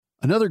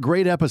Another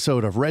great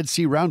episode of Red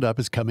Sea Roundup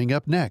is coming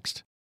up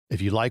next.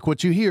 If you like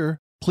what you hear,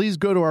 please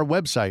go to our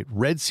website,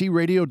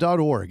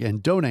 redsearadio.org,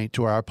 and donate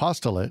to our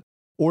apostolate,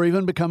 or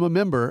even become a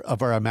member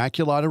of our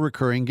Immaculata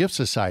Recurring Gift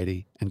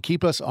Society and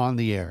keep us on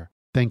the air.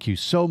 Thank you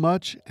so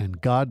much,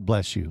 and God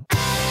bless you.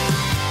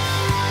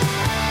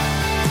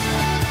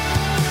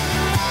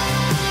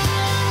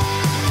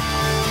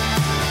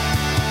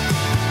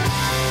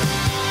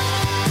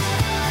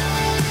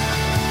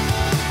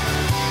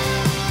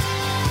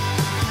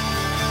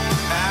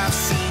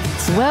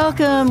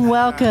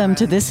 Welcome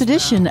to this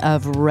edition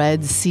of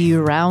Red Sea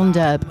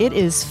Roundup. It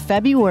is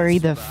February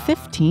the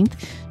 15th,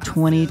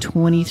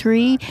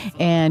 2023,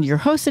 and your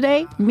host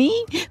today,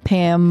 me,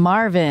 Pam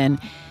Marvin.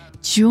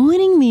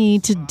 Joining me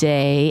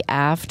today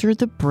after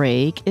the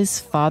break is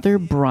Father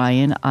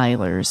Brian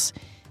Eilers.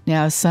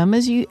 Now, some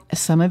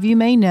of you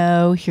may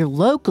know here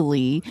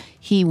locally,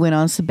 he went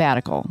on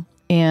sabbatical.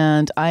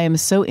 And I am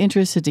so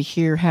interested to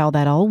hear how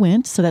that all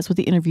went. So that's what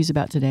the interview's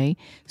about today.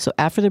 So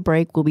after the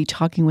break, we'll be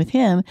talking with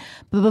him.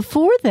 But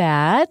before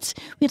that,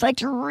 we'd like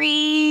to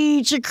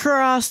reach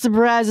across the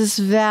Brazos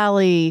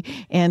Valley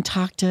and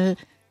talk to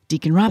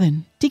Deacon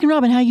Robin. Deacon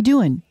Robin, how you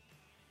doing?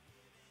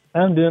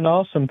 I'm doing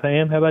awesome,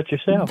 Pam. How about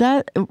yourself?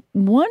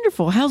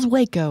 Wonderful. How's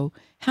Waco?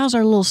 How's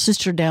our little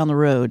sister down the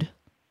road?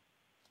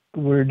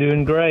 We're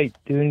doing great.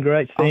 Staying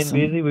Awesome.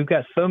 busy. We've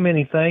got so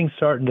many things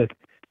starting to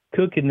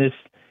cook in this.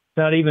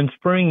 Not even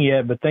spring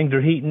yet, but things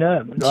are heating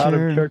up. A lot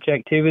of church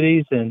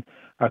activities, and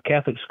our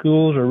Catholic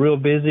schools are real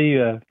busy,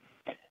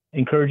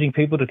 encouraging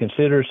people to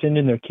consider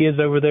sending their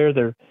kids over there.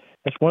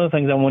 That's one of the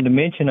things I wanted to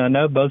mention. I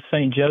know both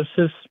St.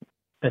 Joseph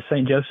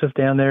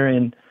down there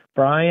in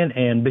Bryan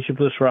and Bishop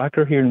Lewis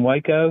Riker here in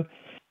Waco,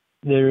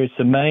 there is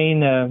the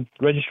main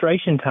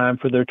registration time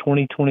for their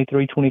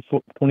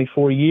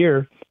 2023-2024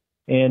 year.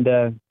 And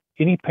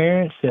any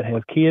parents that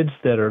have kids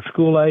that are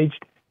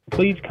school-aged,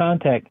 please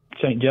contact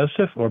St.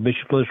 Joseph or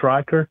Bishop Lewis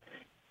Riker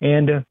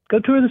and go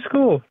tour the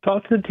school,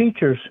 talk to the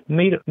teachers,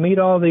 meet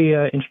all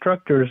the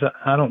instructors.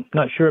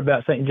 Not sure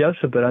about St.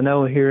 Joseph, but I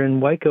know here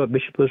in Waco at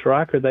Bishop Lewis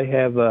Riker, they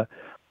have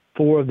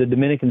 4 of the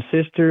Dominican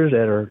sisters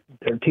that are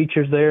their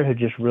teachers there have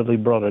just really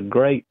brought a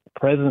great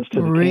presence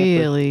to the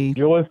campus.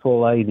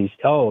 Joyful ladies.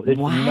 Oh, it's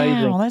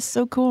amazing. Wow, that's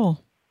so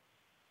cool.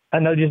 I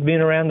know just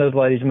being around those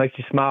ladies makes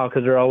you smile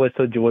because they're always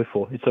so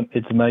joyful.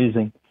 It's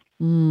amazing.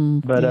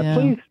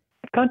 Please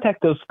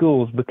contact those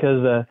schools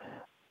because,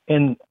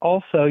 and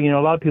also, a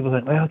lot of people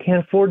think, well, I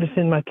can't afford to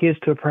send my kids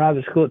to a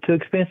private school. It's too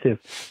expensive.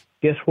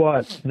 Guess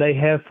what? They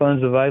have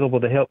funds available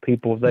to help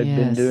people. They've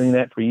been doing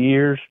that for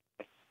years.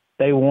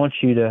 They want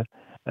you to,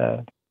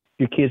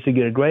 your kids to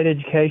get a great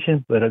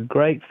education, but a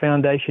great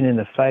foundation in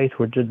the faith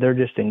where they're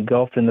just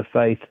engulfed in the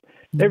faith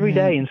every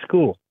day in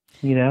school.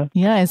 Yeah,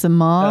 as a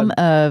mom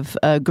of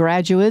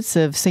graduates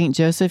of St.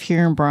 Joseph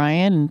here in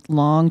Bryan,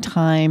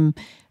 long-time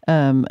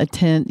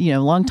attending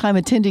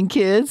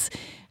kids,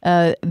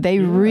 they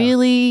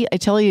really, I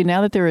tell you,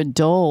 now that they're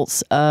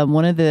adults,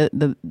 one of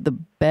the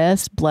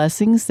best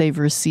blessings they've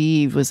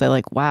received was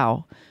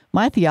wow,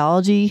 my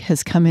theology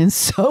has come in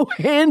so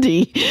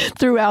handy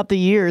throughout the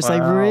years. Wow. I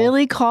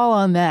really call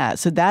on that.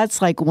 So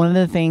that's one of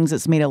the things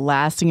that's made a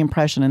lasting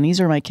impression. And these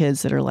are my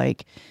kids that are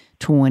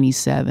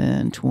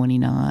 27,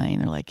 29.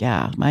 They're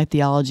yeah, my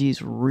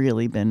theology's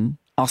really been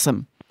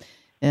awesome.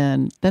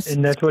 And that's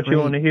what you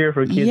want to hear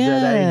for kids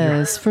that age.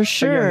 Yes, for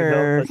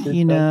sure. What do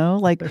you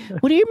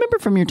remember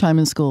from your time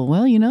in school?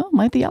 Well,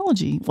 my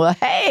theology. Well,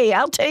 hey,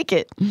 I'll take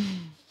it.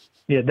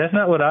 Yeah, that's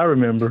not what I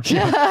remember.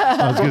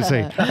 I was going to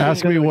say,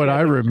 ask me what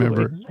I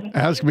remember.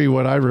 Ask me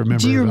what I remember.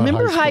 Do you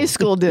remember high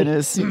school,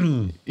 Dennis?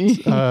 You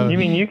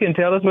mean you can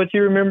tell us what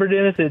you remember,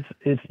 Dennis?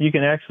 It's you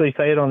can actually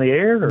say it on the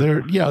air?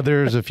 Or?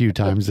 There's a few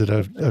times that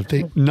I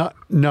think no.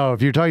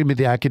 If you're talking about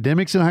the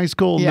academics in high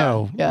school,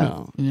 no.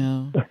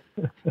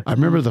 I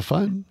remember the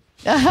fun.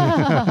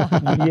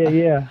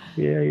 Yeah.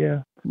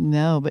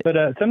 No, but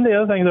some of the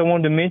other things I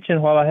wanted to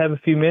mention while I have a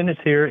few minutes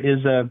here is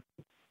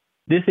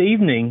this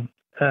evening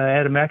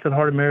at Immaculate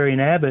Heart of Mary in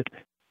Abbott,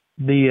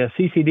 the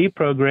CCD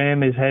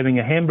program is having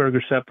a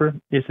hamburger supper.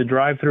 It's a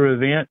drive-through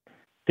event,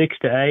 6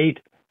 to 8.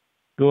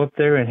 Go up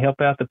there and help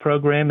out the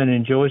program and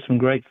enjoy some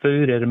great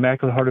food at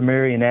Immaculate Heart of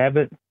Mary in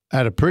Abbott.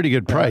 At a pretty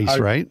good price,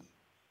 right?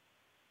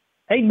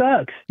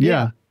 $8.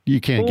 Yeah, you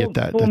can't get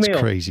that. That's meal.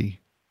 Crazy.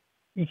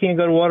 You can't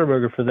go to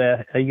Whataburger for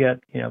that. You got,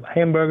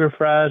 hamburger,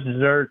 fries,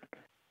 dessert,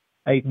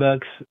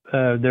 $8.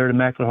 They're at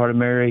Immaculate Heart of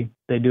Mary.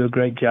 They do a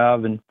great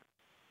job, and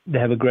they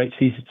have a great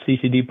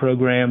CCD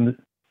program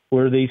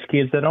where these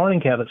kids that aren't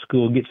in Catholic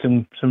school get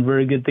some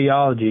very good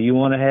theology. You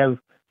want to have,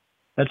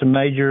 that's a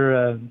major,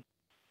 a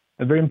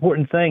very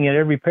important thing at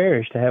every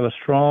parish to have a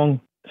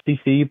strong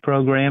CCD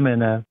program,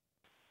 and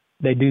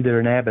they do there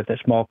in Abbott, that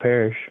small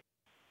parish.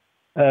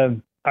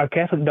 Our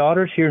Catholic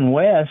daughters here in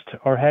West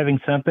are having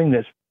something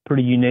that's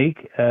pretty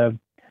unique.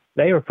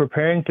 They are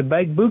preparing to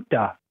bake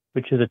bukta,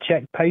 which is a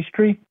Czech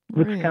pastry.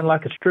 Looks kind of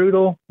like a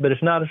strudel, but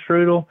it's not a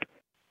strudel.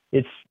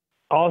 It's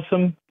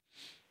awesome.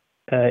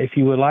 If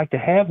you would like to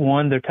have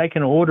one, they're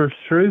taking orders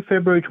through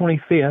February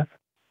 25th.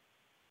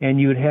 and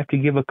you would have to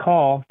give a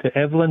call to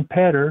Evelyn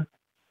Petter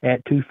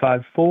at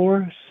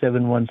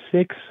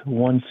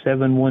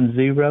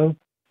 254-716-1710,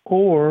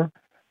 or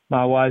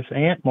my wife's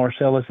aunt,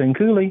 Marcella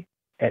Cooley,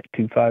 at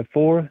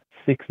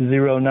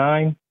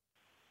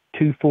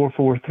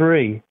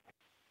 254-609-2443.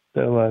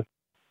 So,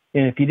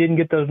 and if you didn't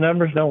get those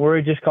numbers, don't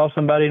worry. Just call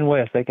somebody in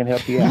West. They can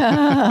help you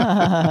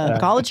out.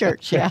 Call the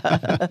church,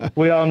 yeah.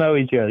 We all know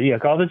each other. Yeah,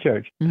 call the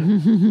church.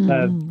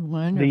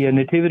 The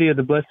Nativity of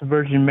the Blessed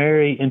Virgin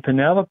Mary in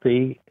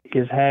Penelope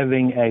is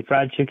having a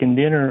fried chicken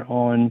dinner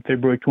on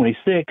February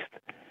 26th,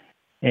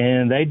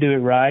 and they do it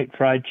right.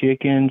 Fried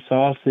chicken,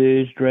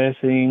 sausage,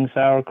 dressing,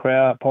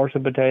 sauerkraut,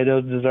 parsley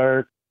potatoes,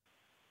 dessert,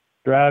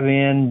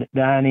 drive-in,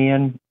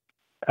 dine-in.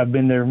 I've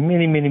been there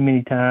many, many,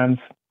 many times.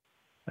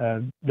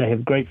 They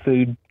have great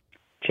food.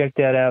 Check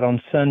that out on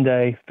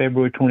Sunday,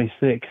 February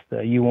 26th.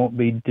 You won't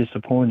be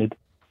disappointed.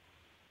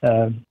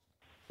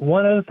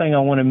 One other thing I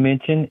want to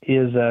mention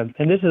is,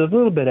 and this is a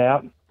little bit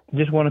out,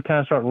 just want to kind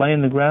of start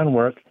laying the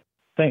groundwork.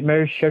 St.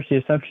 Mary's Church of the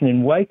Assumption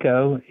in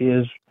Waco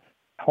is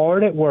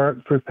hard at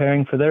work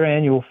preparing for their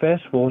annual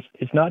festivals.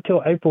 It's not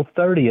till April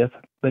 30th,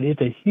 but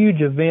it's a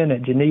huge event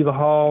at Geneva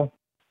Hall,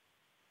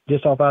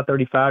 just off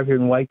I-35 here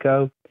in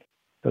Waco.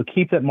 So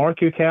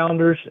mark your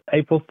calendars,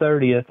 April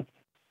 30th.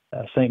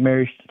 St.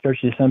 Mary's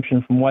Church of the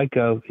Assumption from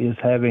Waco is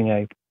having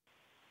a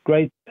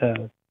great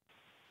a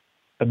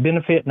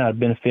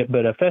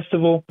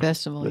festival.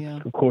 Festival, yeah.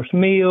 Of course,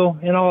 meal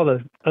and all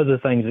the other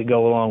things that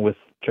go along with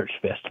church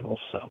festivals.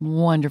 So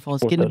wonderful.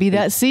 It's going to be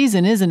that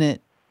season, isn't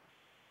it?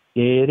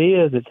 Yeah, it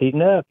is. It's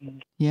heating up.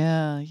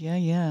 Yeah.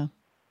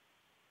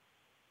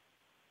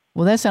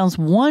 Well, that sounds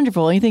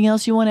wonderful. Anything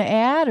else you want to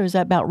add, or is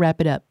that about wrap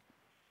it up?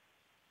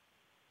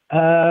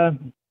 I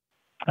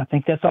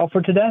think that's all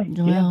for today.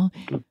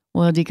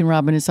 Well, Deacon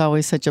Robin, it's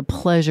always such a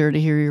pleasure to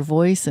hear your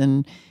voice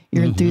and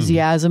your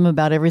enthusiasm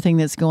about everything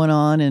that's going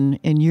on,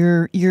 and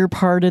you're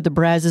part of the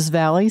Brazos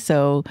Valley,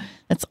 so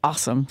that's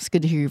awesome. It's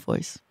good to hear your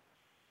voice.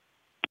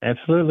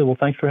 Absolutely. Well,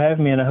 thanks for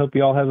having me, and I hope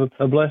you all have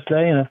a blessed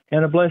day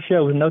and a blessed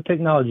show with no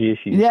technology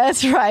issues.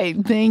 That's right.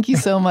 Thank you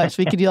so much.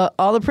 We can do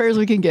all the prayers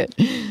we can get.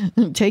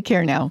 Take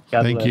care now.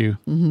 Thank you.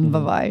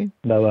 Bye-bye.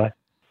 Bye-bye.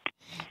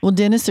 Well,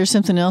 Dennis, there's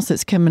something else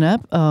that's coming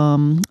up.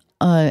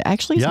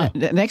 Actually,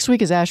 next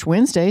week is Ash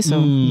Wednesday, so,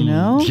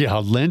 Yeah,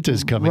 Lent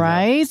is coming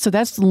up. So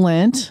that's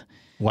Lent.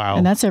 Wow.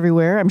 And that's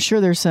everywhere. I'm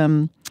sure there's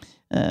some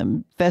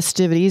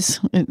festivities.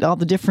 All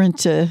the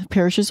different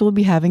parishes will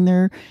be having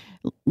their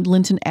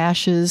Lenten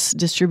ashes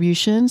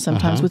distribution,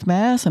 sometimes with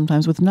Mass,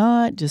 sometimes with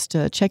not. Just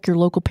check your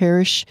local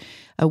parish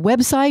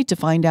website to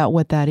find out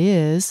what that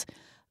is.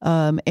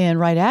 And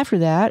right after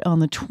that, on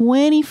the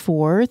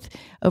 24th,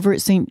 over at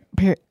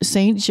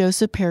St.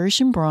 Joseph Parish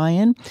in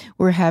Bryan,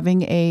 we're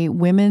having a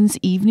Women's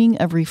Evening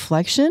of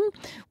Reflection,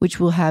 which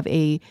will have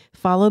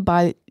followed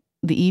by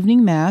the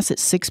evening Mass at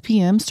 6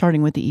 p.m.,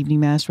 starting with the evening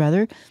Mass,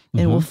 rather.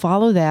 And we'll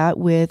follow that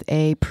with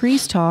a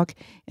priest talk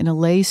and a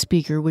lay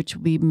speaker, which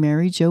will be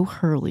Mary Jo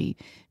Hurley.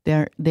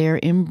 There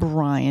in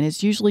Bryan.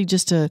 It's usually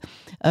just a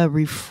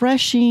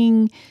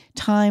refreshing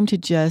time to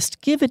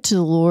just give it to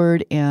the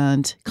Lord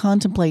and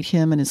contemplate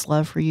Him and His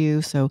love for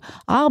you. So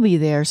I'll be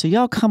there. So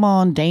y'all come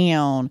on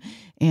down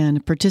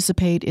and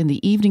participate in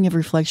the Evening of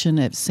Reflection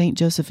at St.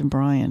 Joseph in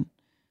Bryan.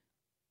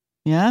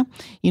 Yeah?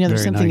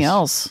 There's something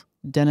else,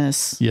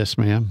 Dennis. Yes,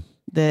 ma'am.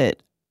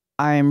 That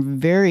I'm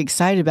very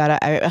excited about it.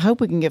 I hope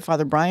we can get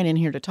Father Brian in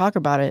here to talk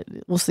about it.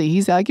 We'll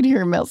see. I can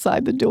hear him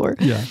outside the door.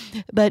 Yeah.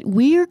 But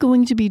we are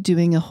going to be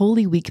doing a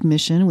Holy Week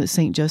mission with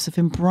St. Joseph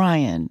in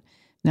Bryan.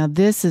 Now,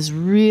 this is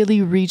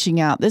really reaching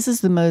out. This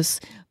is the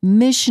most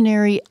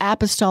missionary,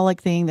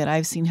 apostolic thing that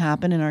I've seen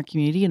happen in our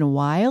community in a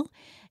while.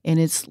 And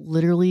it's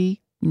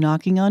literally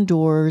knocking on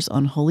doors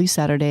on Holy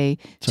Saturday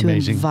to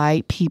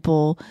invite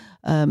people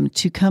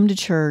to come to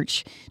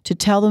church, to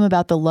tell them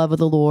about the love of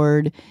the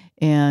Lord,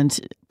 and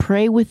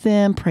pray with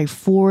them, pray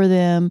for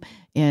them,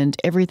 and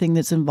everything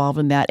that's involved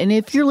in that. And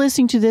if you're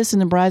listening to this in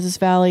the Brazos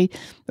Valley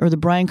or the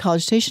Bryan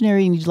College Station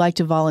area and you'd like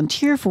to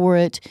volunteer for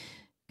it,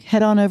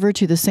 head on over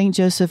to the St.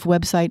 Joseph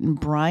website in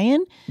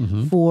Bryan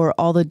for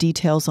all the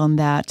details on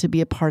that, to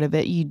be a part of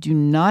it. You do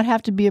not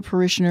have to be a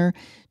parishioner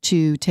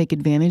to take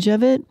advantage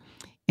of it,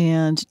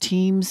 and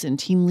teams and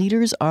team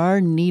leaders are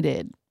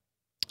needed.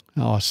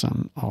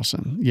 Awesome.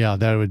 Yeah,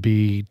 that would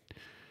be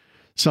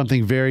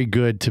something very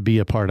good to be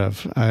a part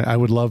of. I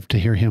would love to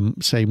hear him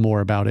say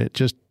more about it.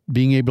 Just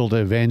being able to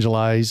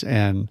evangelize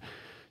and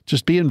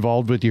just be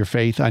involved with your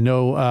faith. I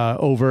know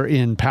over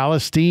in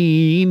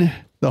Palestine,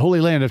 the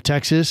Holy Land of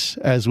Texas,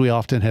 as we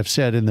often have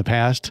said in the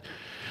past,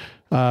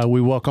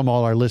 we welcome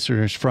all our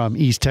listeners from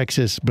East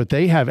Texas, but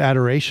they have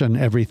adoration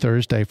every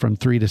Thursday from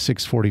 3 to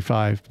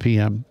 6:45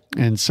 p.m.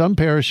 And some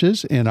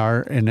parishes in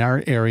our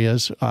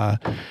areas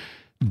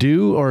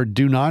do or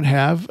do not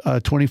have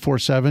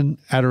 24/7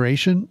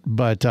 adoration,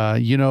 but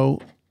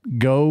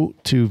go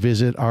to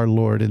visit our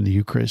Lord in the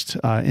Eucharist.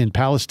 In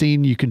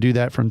Palestine, you can do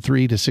that from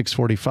 3 to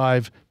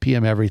 6:45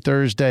 p.m. every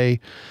Thursday.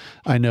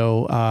 I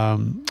know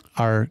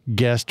our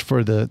guest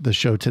for the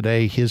show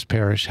today, his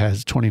parish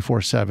has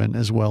 24/7,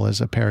 as well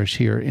as a parish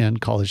here in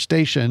College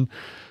Station,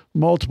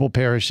 multiple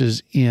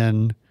parishes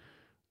in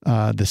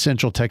the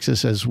Central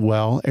Texas as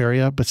well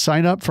area. But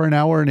sign up for an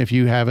hour, and if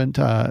you haven't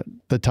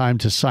the time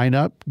to sign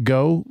up,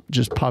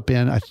 just pop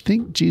in. I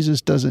think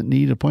Jesus doesn't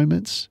need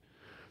appointments.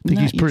 I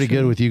think he's pretty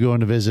good with you going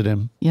to visit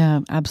him.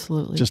 Yeah,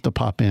 absolutely. Just to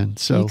pop in.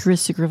 So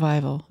Eucharistic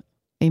revival.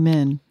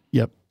 Amen.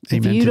 Yep.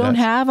 Amen. If you don't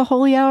have a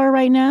holy hour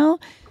right now,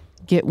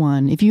 get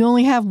one. If you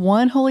only have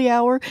one holy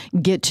hour,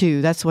 get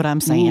two. That's what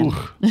I'm saying.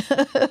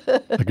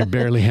 I could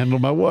barely handle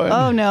my one.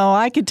 Oh, no,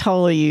 I could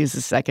totally use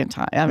the second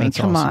time. I mean, That's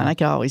come awesome. on. I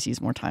could always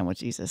use more time with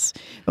Jesus.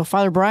 Well,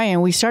 Father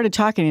Brian, we started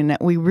talking and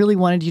we really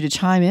wanted you to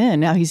chime in.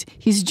 Now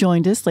he's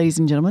joined us, ladies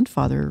and gentlemen,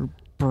 Father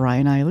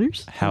Brian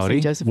Eilers. Howdy.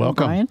 St. Joseph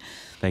Welcome. and Brian.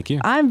 Thank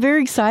you. I'm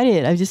very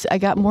excited. I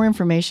got more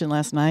information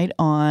last night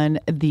on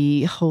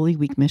the Holy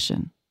Week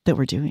mission that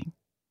we're doing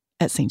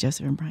at St.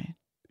 Joseph and Brian.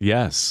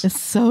 Yes.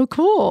 It's so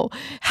cool.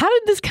 How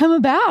did this come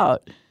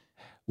about?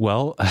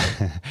 Well,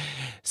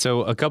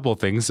 so a couple of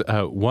things.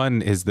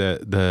 One is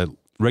the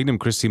Regnum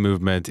Christi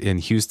movement in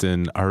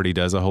Houston already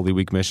does a Holy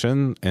Week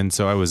mission. And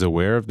so I was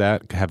aware of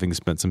that, having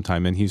spent some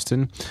time in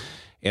Houston.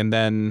 And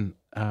then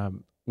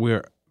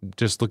we're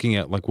just looking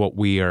at like what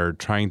we are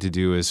trying to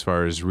do as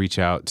far as reach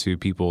out to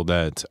people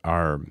that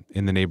are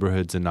in the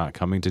neighborhoods and not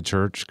coming to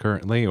church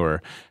currently,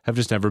 or have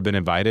just never been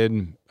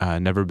invited,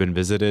 never been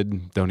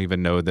visited, don't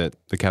even know that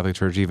the Catholic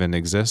Church even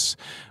exists,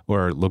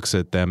 or looks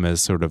at them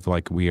as sort of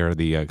like we are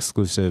the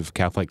exclusive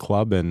Catholic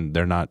club and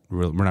we're not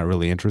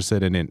really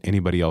interested in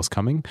anybody else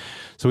coming.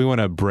 So we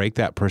want to break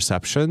that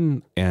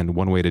perception. And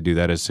one way to do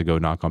that is to go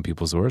knock on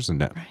people's doors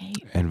and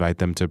invite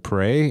them to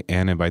pray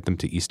and invite them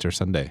to Easter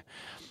Sunday.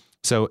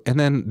 So, and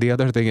then the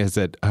other thing is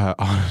that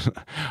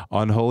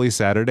on Holy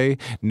Saturday,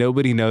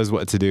 nobody knows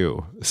what to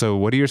do. So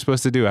what are you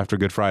supposed to do after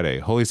Good Friday?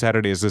 Holy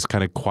Saturday is this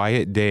kind of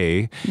quiet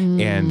day,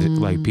 and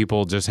like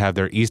people just have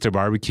their Easter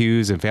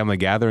barbecues and family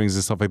gatherings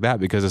and stuff like that,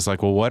 because it's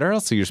like, well, what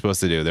else are you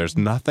supposed to do? There's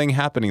nothing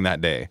happening that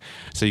day.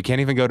 So you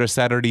can't even go to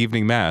Saturday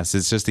evening Mass.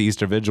 It's just the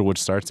Easter Vigil,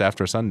 which starts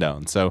after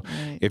sundown. So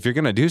if you're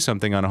going to do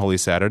something on a Holy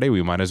Saturday,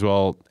 we might as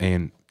well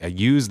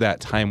use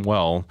that time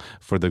well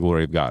for the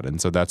glory of God.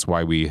 And so that's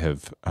why we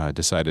have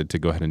decided to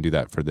go ahead and do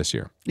that for this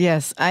year.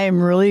 Yes, I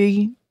am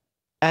really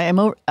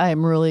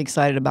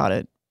excited about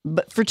it,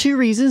 but for two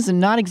reasons, and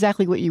not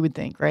exactly what you would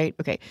think, right?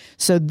 Okay,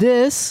 so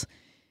this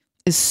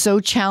is so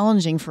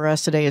challenging for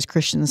us today as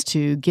Christians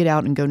to get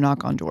out and go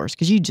knock on doors,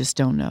 because you just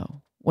don't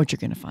know what you're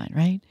going to find,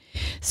 right?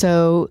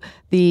 So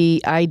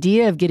the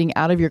idea of getting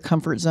out of your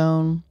comfort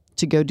zone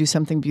to go do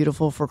something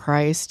beautiful for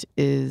Christ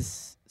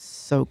is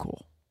so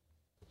cool.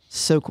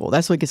 So cool.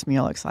 That's what gets me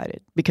all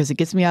excited, because it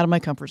gets me out of my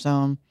comfort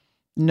zone.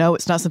 No,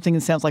 it's not something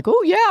that sounds like,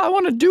 oh, yeah, I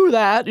want to do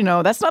that.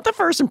 That's not the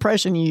first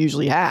impression you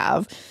usually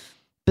have.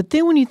 But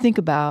then when you think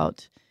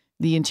about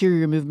the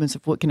interior movements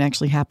of what can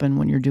actually happen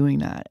when you're doing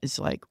that, it's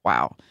like,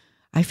 wow.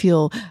 I've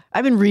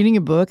been reading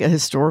a book, a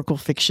historical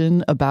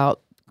fiction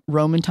about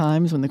Roman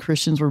times when the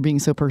Christians were being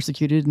so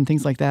persecuted and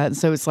things like that. And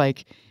so it's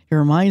like, it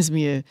reminds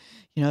me of,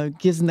 it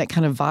gives them that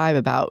kind of vibe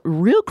about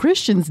real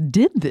Christians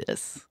did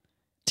this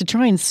to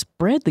try and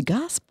spread the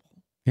gospel.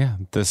 Yeah,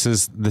 this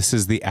is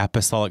the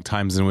apostolic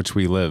times in which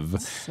we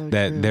live. So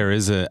that true. There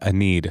is a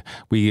need.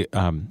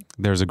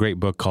 There's a great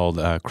book called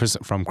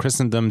From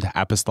Christendom to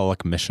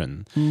Apostolic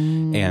Mission,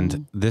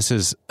 and this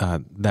is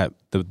that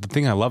the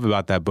thing I love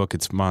about that book.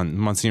 It's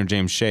Monsignor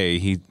James Shea.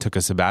 He took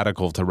a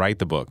sabbatical to write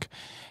the book,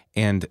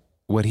 and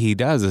what he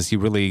does is he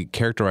really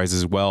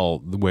characterizes well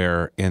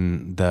where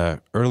in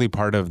the early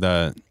part of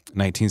the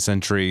 19th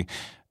century.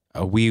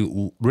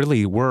 We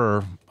really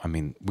were,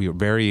 we were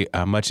very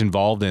much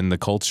involved in the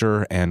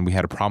culture, and we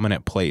had a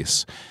prominent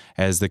place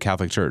as the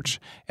Catholic Church.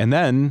 And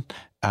then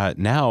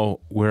now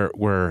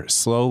we're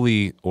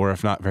slowly, or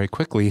if not very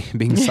quickly,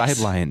 being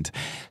sidelined.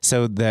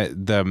 So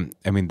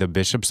the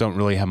bishops don't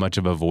really have much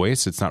of a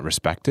voice. It's not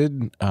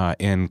respected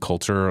in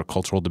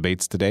cultural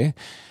debates today.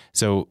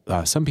 So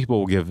some people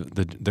will give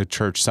the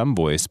church some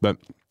voice, but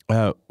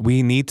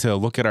we need to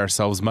look at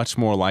ourselves much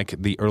more like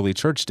the early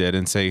church did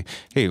and say,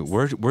 hey,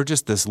 we're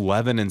just this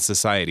leaven in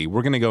society.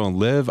 We're going to go and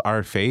live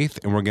our faith,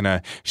 and we're going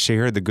to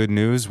share the good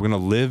news. We're going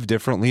to live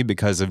differently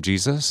because of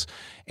Jesus.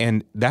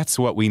 And that's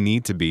what we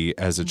need to be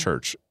as a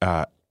church.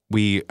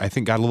 We, I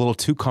think, got a little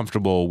too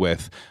comfortable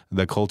with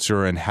the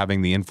culture and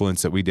having the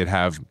influence that we did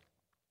have.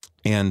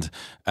 And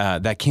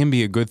that can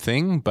be a good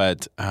thing,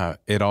 but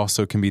it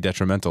also can be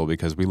detrimental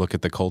because we look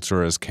at the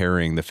culture as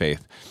carrying the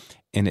faith,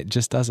 and it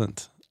just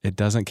doesn't. It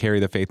doesn't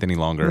carry the faith any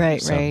longer.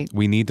 Right, so right.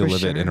 We need to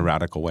live sure. it in a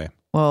radical way.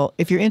 Well,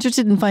 if you're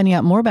interested in finding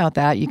out more about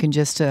that, you can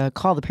just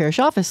call the parish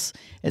office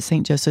at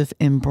St. Joseph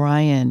and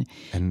Brian.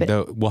 And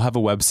we'll have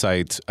a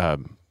website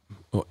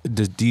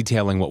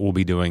detailing what we'll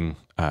be doing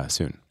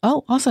soon.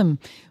 Oh, awesome.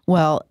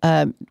 Well,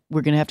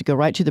 we're going to have to go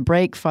right to the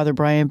break, Father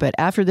Brian. But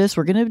after this,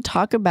 we're going to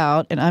talk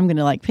about, and I'm going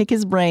to pick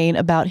his brain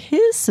about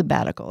his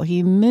sabbatical.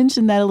 He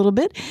mentioned that a little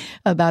bit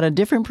about a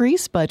different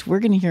priest, but we're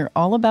going to hear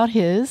all about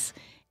his.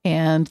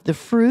 and the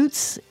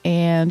fruits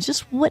and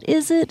just what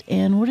is it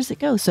and where does it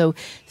go. So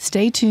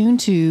stay tuned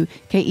to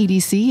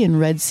KEDC and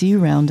Red Sea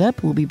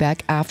Roundup. We'll be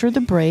back after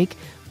the break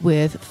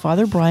with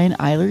Father Brian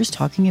Eilers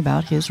talking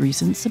about his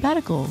recent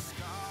sabbatical.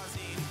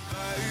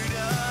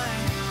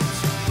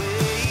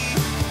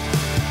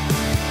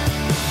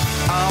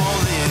 All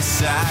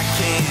this I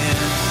can,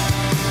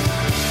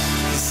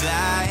 'cause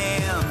I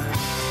am.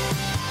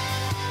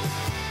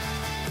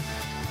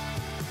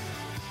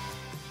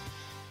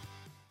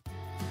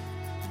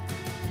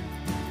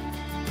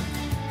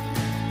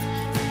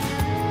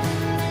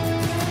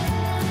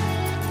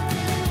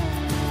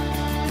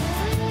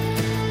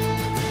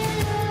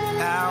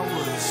 I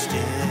was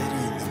dead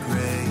in the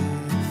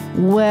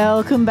grave.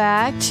 Welcome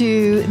back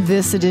to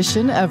this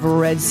edition of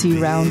Red Sea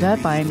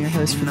Roundup. I am your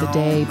host for the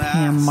day,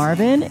 Pam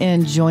Marvin,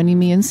 and joining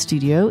me in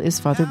studio is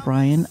Father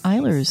Brian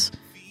Eilers.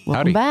 Welcome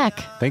Howdy. back.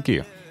 Thank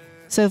you.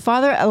 So,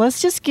 Father,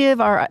 let's just give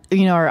our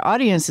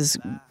audiences,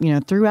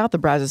 throughout the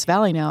Brazos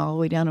Valley now, all the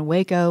way down to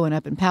Waco and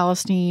up in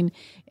Palestine,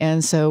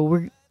 and so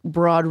we're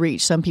broad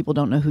reach. Some people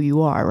don't know who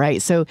you are,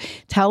 right? So,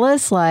 tell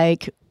us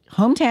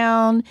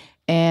hometown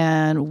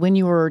and when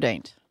you were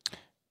ordained.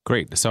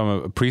 Great. So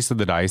I'm a priest of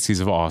the Diocese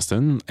of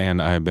Austin,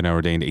 and I've been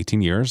ordained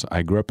 18 years.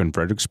 I grew up in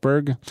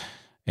Fredericksburg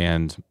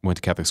and went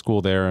to Catholic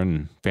school there,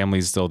 and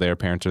family's still there.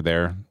 Parents are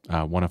there.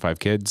 One of 5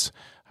 kids.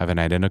 I have an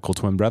identical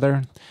twin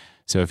brother.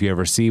 So if you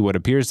ever see what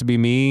appears to be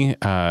me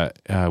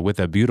with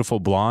a beautiful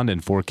blonde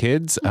and 4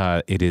 kids,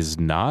 it is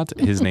not.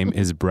 His name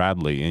is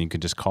Bradley, and you can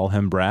just call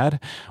him Brad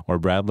or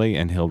Bradley,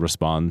 and he'll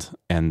respond,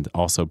 and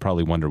also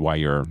probably wonder why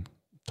you're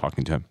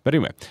talking to him. But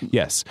anyway,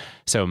 yes.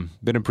 So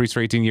been a priest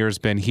for 18 years,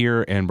 been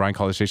here in Bryan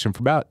College Station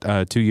for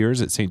about 2 years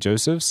at St.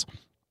 Joseph's.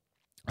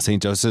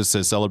 St. Joseph's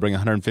is celebrating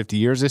 150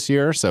 years this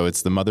year, so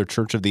it's the mother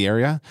church of the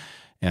area.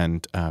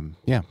 And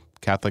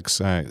Catholics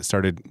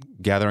started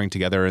gathering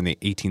together in the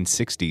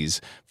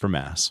 1860s for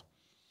Mass.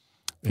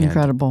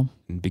 Incredible.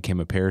 And became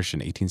a parish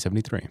in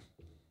 1873.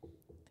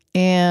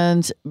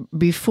 And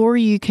before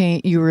you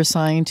were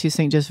assigned to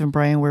St. Joseph and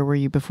Bryan. Where were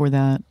you before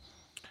that?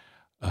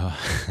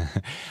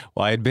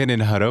 Well, I had been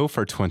in Hutto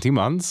for 20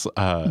 months.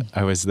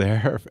 I was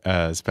there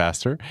as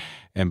pastor,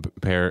 and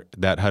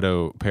that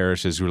Hutto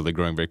parish is really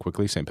growing very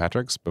quickly, St.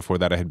 Patrick's. Before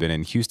that, I had been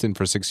in Houston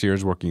for 6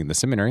 years working in the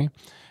seminary.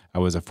 I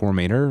was a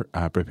formator,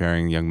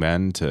 preparing young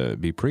men to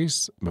be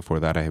priests.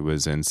 Before that, I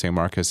was in San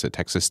Marcos at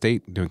Texas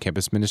State doing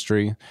campus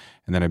ministry.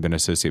 And then I've been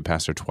associate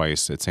pastor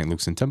twice at St.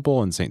 Luke's in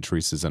Temple and St.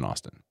 Teresa's in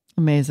Austin.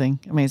 Amazing.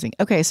 Amazing.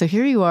 Okay, so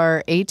here you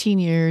are, 18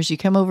 years. You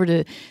come over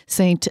to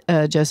St.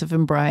 Joseph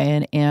and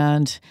Bryan,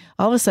 and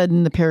all of a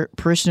sudden the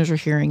parishioners are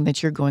hearing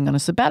that you're going on a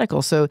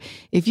sabbatical. So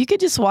if you could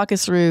just walk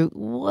us through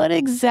what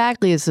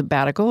exactly is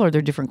sabbatical, are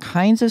there different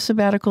kinds of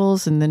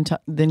sabbaticals, and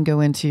then go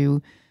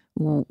into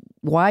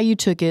why you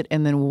took it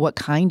and then what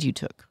kind you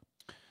took?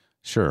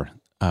 Sure.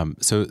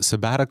 So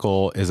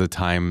sabbatical is a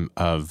time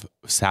of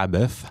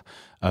Sabbath,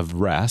 of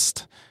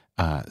rest.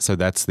 So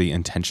that's the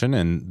intention,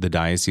 and the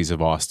Diocese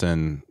of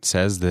Austin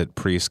says that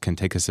priests can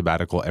take a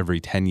sabbatical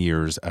every 10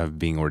 years of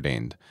being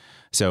ordained.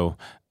 So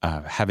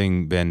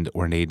having been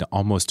ordained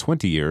almost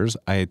 20 years,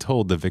 I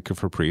told the vicar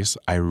for priests,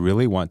 I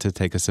really want to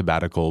take a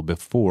sabbatical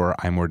before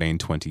I'm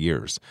ordained 20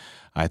 years.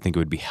 I think it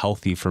would be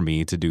healthy for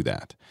me to do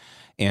that.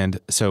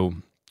 And so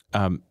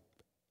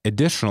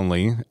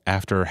additionally,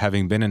 after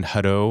having been in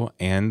Hutto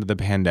and the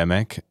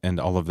pandemic and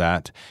all of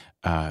that,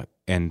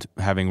 and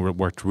having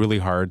worked really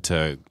hard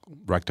to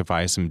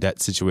rectify some debt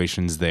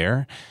situations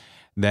there,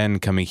 then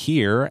coming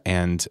here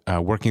and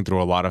working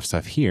through a lot of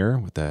stuff here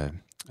with a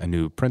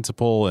new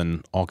principal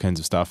and all kinds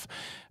of stuff,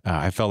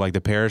 I felt like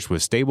the parish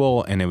was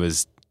stable, and it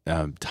was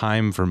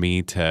time for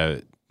me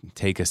to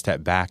take a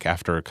step back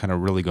after kind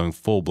of really going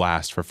full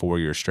blast for 4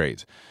 years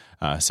straight.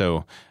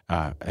 So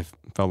I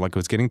felt like I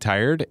was getting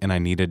tired, and I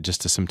needed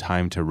just some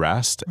time to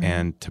rest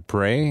and to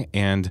pray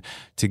and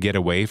to get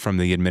away from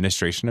the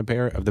administration of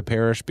the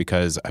parish,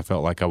 because I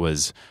felt like I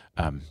was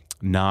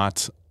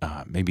not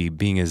maybe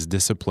being as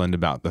disciplined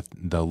about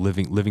the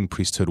living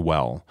priesthood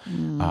well.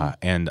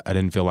 And I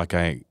didn't feel like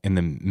in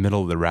the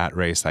middle of the rat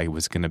race, I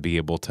was going to be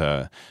able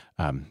to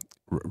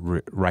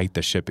right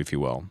the ship, if you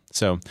will.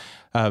 So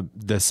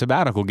the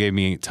sabbatical gave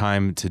me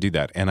time to do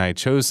that. And I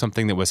chose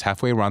something that was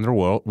halfway around the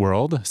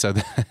world so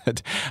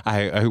that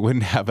I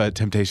wouldn't have a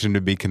temptation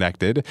to be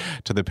connected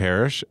to the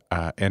parish.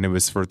 And it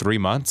was for 3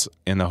 months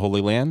in the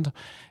Holy Land.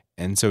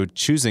 And so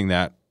choosing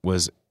that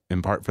was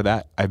in part for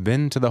that. I've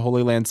been to the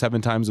Holy Land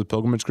 7 times with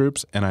pilgrimage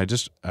groups, and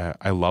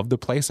I loved the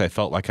place. I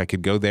felt like I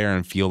could go there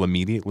and feel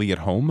immediately at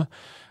home.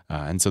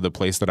 And so the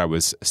place that I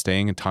was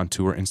staying in,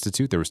 Tantur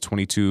Institute, there was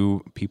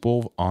 22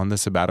 people on the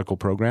sabbatical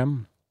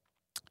program,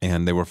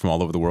 and they were from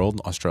all over the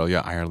world: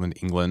 Australia, Ireland,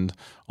 England,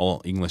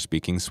 all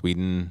English-speaking,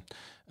 Sweden,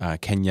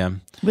 Kenya.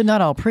 But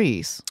not all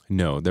priests.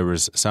 No, there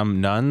was some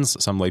nuns,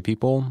 some lay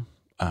people.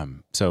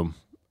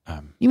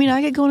 You mean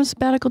I could go on a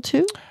sabbatical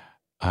too?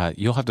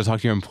 You'll have to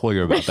talk to your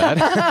employer about that.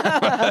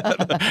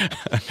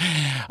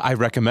 I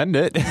recommend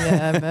it.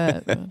 Yeah, I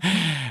bet.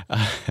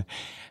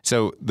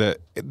 So the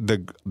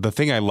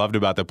thing I loved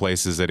about the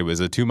place is that it was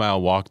a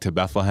 2-mile walk to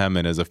Bethlehem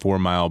and is a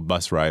 4-mile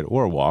bus ride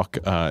or walk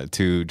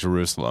to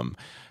Jerusalem.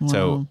 Wow.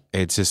 So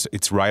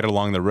it's right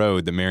along the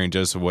road that Mary and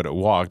Joseph would have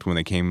walked when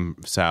they came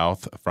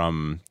south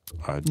from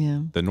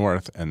the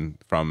north, and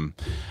from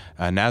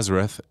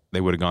Nazareth they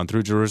would have gone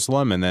through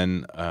Jerusalem and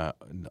then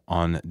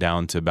on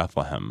down to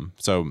Bethlehem.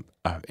 So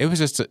it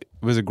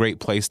was a great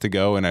place to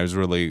go, and I was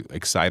really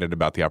excited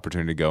about the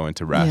opportunity to go and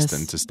to rest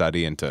and to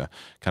study and to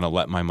kind of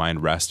let my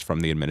mind rest from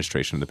the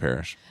administration of the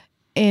parish.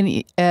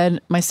 And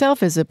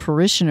myself as a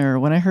parishioner,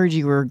 when I heard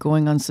you were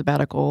going on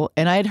sabbatical,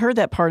 and I had heard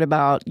that part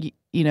about,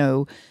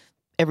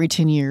 every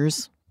 10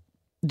 years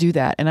do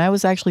that. And I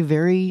was actually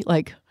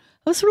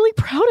I was really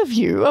proud of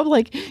you. I'm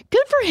like,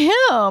 good for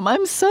him.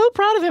 I'm so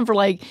proud of him for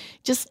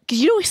just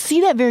because you don't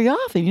see that very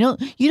often. You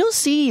don't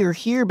see or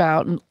hear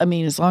about. I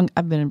mean,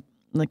 I've been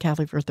a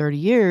Catholic for 30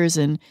 years,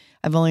 and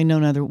I've only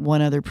known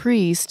one other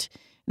priest.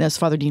 That's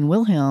Father Dean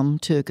Wilhelm,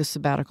 took a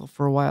sabbatical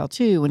for a while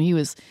too when he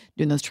was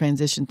doing those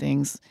transition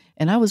things.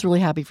 And I was really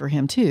happy for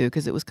him too,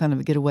 because it was kind of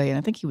a getaway. And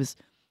I think he was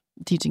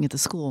teaching at the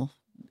school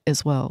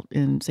as well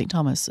in St.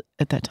 Thomas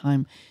at that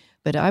time.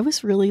 But I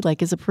was really,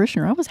 as a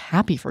parishioner, I was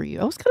happy for you.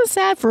 I was kind of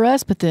sad for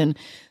us, but then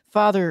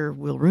Father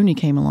Will Rooney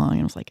came along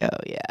and I was like, oh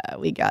yeah,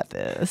 we got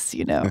this.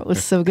 It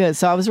was so good.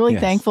 So I was really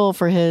thankful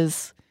for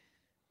his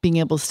being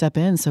able to step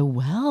in so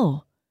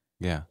well.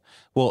 Yeah.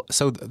 Well,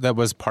 so that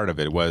was part of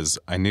it.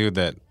 I knew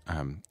that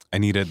I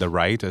needed the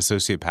right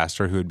associate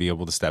pastor who would be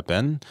able to step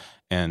in,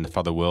 and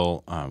Father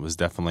Will was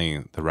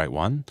definitely the right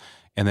one.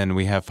 And then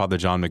we have Father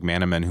John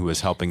McManaman, who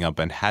was helping up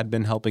and had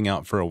been helping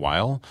out for a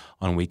while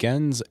on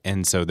weekends.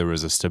 And so there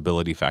was a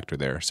stability factor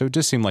there. So it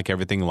just seemed like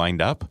everything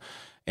lined up.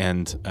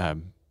 And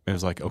it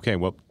was like, okay,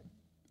 well,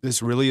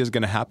 this really is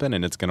going to happen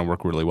and it's going to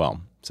work really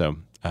well. So,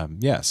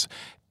 yes.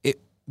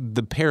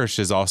 The parish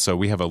is also,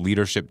 we have a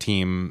leadership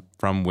team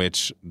from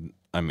which,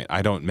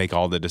 I don't make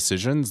all the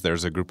decisions.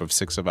 There's a group of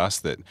 6 of us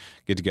that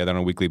get together on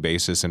a weekly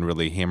basis and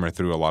really hammer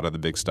through a lot of the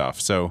big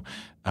stuff. So,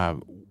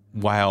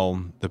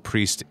 while the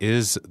priest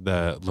is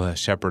the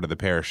shepherd of the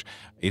parish,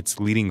 it's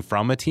leading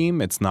from a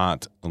team. It's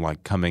not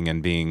like coming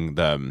and being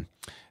the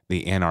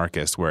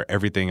anarchist where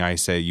everything I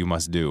say you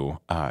must do.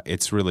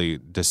 It's really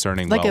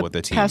discerning well with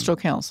the team. Like a pastoral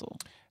council.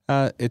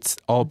 It's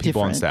all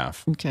people on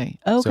staff. Okay.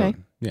 Oh, okay. So,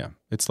 yeah.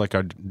 It's like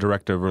our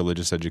director of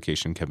religious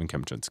education, Kevin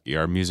Kemchinsky,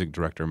 our music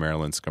director,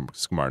 Marilyn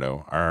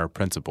Scamardo, our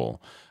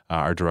principal,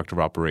 our director of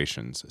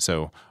operations.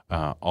 So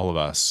all of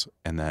us,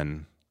 and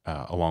then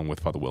along with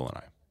Father Will and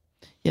I.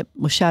 Yep.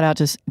 Well, shout out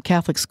to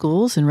Catholic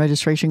schools and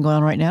registration going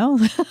on right now.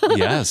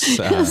 Yes.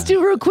 Let's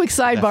do a real quick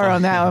sidebar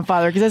on that one,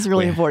 Father, because that's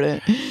really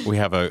important. We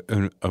have a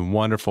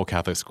wonderful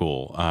Catholic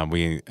school.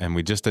 We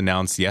just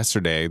announced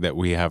yesterday that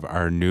we have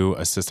our new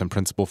assistant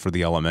principal for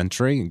the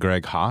elementary,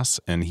 Greg Haas,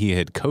 and he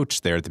had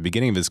coached there at the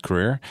beginning of his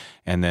career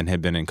and then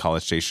had been in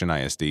College Station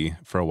ISD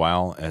for a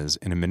while as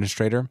an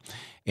administrator.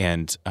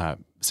 And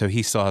so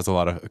he still has a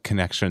lot of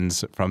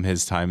connections from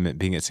his time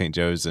being at St.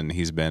 Joe's, and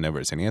he's been over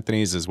at St.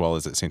 Anthony's as well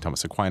as at St.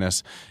 Thomas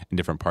Aquinas in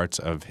different parts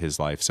of his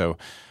life. So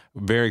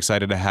very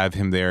excited to have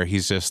him there.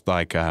 He's just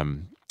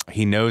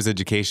he knows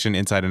education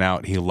inside and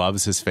out. He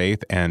loves his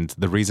faith, and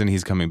the reason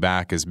he's coming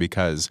back is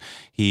because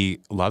he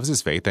loves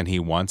his faith and he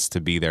wants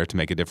to be there to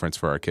make a difference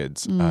for our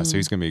kids. So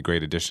he's going to be a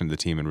great addition to the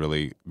team and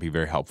really be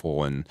very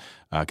helpful in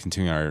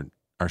continuing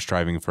our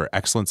striving for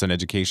excellence in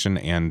education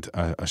and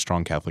a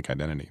strong Catholic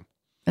identity.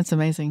 That's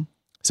amazing.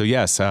 So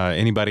yes,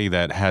 anybody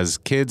that has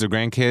kids or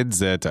grandkids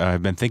that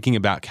have been thinking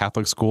about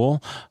Catholic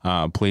school,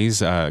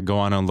 please go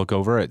on and look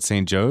over at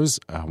St. Joe's.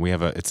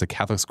 It's a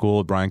Catholic school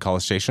at Bryan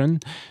College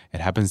Station.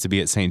 It happens to be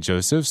at St.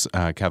 Joseph's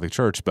Catholic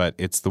Church, but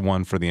it's the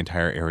one for the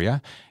entire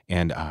area.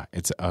 And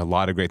it's a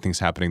lot of great things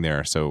happening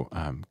there. So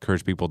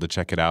encourage people to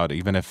check it out.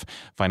 Even if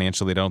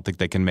financially they don't think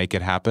they can make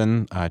it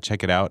happen,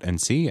 check it out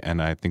and see.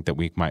 And I think that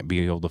we might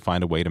be able to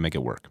find a way to make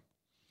it work.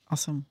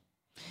 Awesome.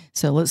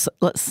 So let's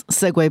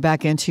segue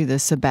back into the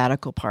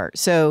sabbatical part.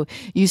 So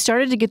you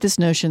started to get this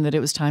notion that it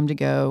was time to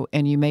go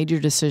and you made your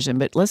decision,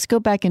 but let's go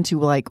back into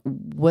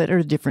what are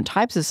the different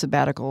types of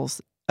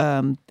sabbaticals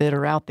that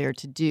are out there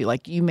to do?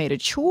 Like you made a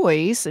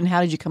choice, and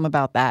how did you come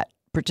about that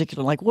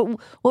particular, what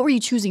were you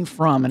choosing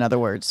from, in other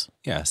words?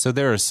 Yeah, so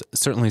there are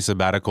certainly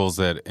sabbaticals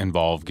that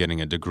involve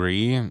getting a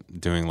degree,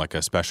 doing like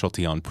a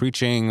specialty on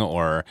preaching,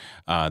 or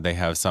they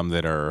have some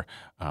that are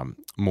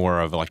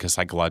more of like a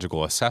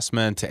psychological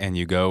assessment, and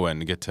you go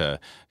and get to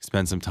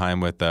spend some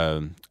time with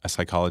a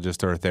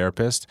psychologist or a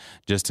therapist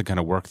just to kind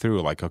of work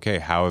through okay,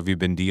 how have you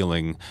been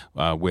dealing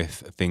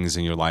with things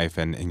in your life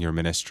and in your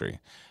ministry?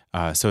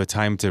 So a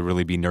time to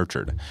really be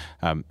nurtured.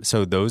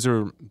 So those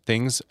are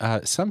things.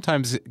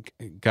 Sometimes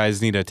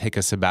guys need to take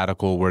a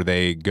sabbatical where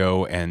they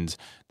go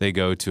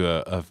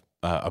to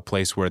a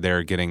place where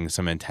they're getting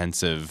some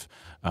intensive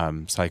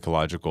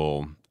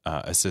psychological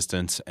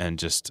assistance and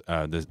just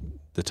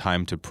the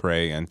time to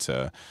pray and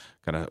to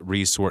kind of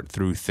resort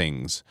through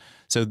things.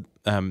 So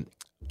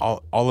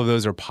all of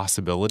those are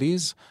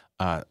possibilities.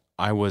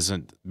 I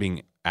wasn't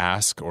being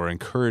asked or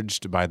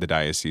encouraged by the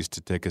diocese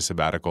to take a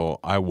sabbatical.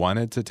 I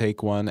wanted to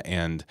take one,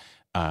 and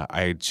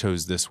I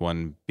chose this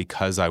one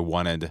because I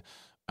wanted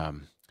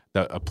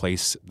a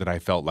place that I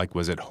felt like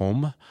was at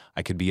home.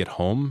 I could be at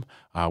home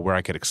where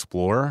I could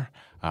explore.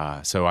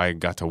 So I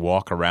got to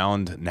walk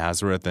around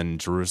Nazareth and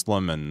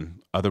Jerusalem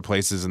and other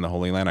places in the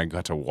Holy Land. I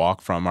got to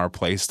walk from our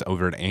place to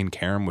over to Ein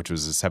Kerem, which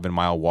was a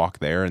 7-mile walk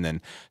there and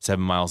then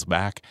 7 miles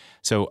back.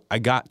 So I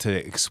got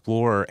to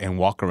explore and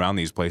walk around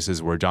these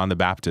places where John the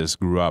Baptist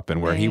grew up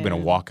and where he'd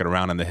been walking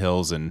around in the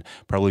hills and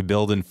probably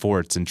building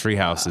forts and tree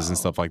houses and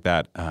stuff like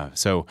that.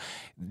 So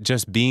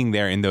just being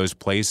there in those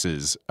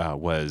places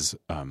was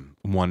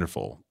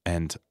wonderful.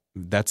 And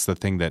that's the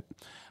thing that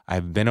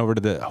I've been over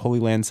to the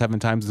Holy Land 7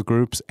 times with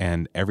groups,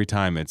 and every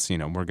time it's,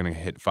 we're going to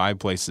hit 5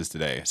 places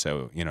today.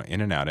 So, in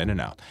and out, in and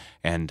out.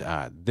 And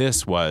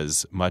this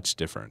was much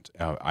different.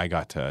 I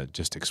got to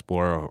just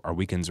explore. Our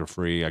weekends were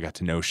free. I got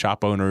to know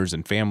shop owners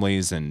and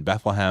families in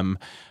Bethlehem.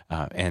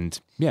 And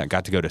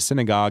got to go to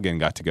synagogue and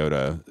got to go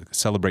to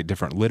celebrate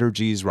different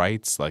liturgies,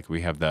 rites. Like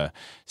we have the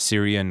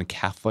Syrian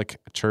Catholic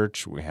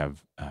Church. We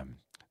have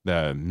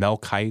the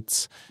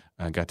Melkites.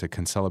 I got to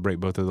celebrate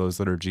both of those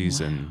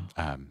liturgies and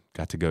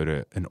got to go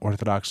to an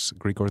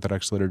Greek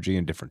Orthodox liturgy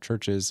in different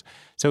churches.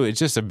 So it's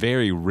just a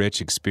very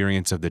rich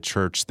experience of the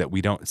church that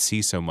we don't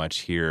see so much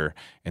here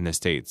in the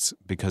States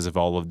because of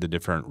all of the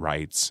different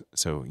rites.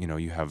 So,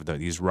 you have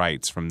these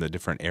rites from the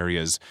different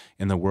areas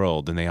in the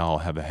world, and they all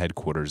have a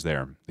headquarters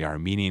there. The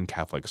Armenian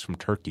Catholics from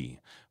Turkey,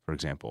 for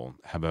example,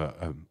 have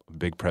a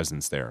big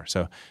presence there.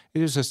 So it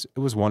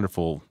was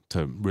wonderful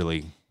to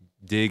really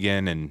dig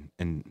in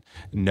and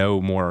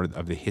know more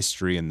of the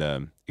history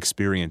and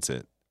experience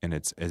it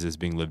as it's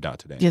being lived out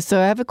today. Yeah, so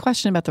I have a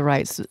question about the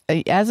rites.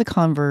 As a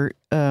convert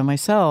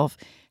myself,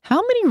 how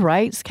many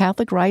rites,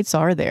 Catholic rites,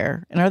 are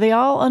there? And are they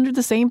all under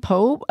the same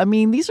pope? I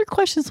mean, these are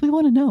questions we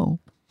want to know.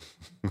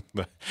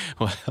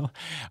 Well,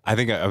 I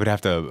think I would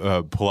have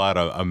to pull out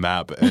a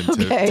map and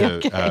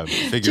to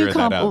figure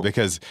that out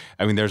because,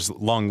 there's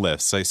long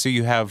lists. So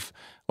you have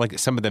like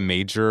some of the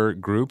major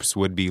groups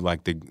would be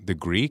like the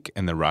Greek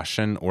and the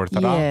Russian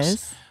Orthodox,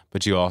 yes.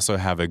 But you also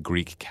have a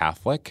Greek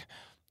Catholic,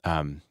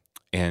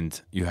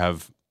 and you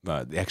have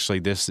actually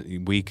this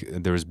week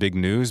there was big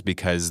news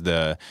because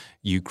the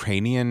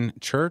Ukrainian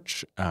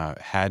church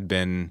had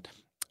been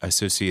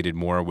associated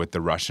more with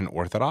the Russian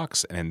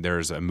Orthodox, and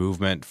there's a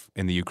movement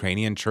in the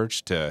Ukrainian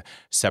church to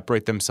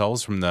separate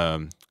themselves from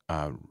the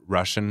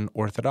Russian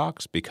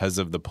Orthodox because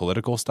of the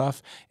political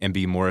stuff and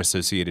be more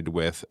associated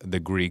with the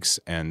Greeks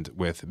and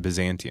with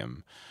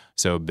Byzantium.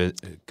 So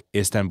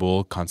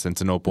Istanbul,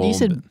 Constantinople. You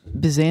said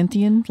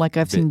Byzantine, like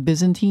I've seen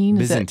Byzantine?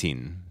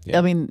 Byzantine.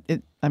 Yeah.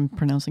 I'm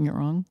pronouncing it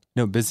wrong?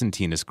 No,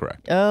 Byzantine is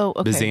correct. Oh,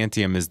 okay.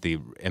 Byzantium is the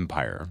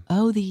empire.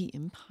 Oh, the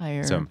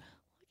empire. So,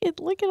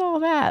 look at all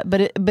that.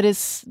 But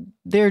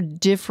they're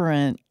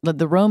different.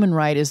 The Roman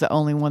Rite is the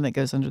only one that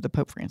goes under the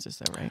Pope Francis,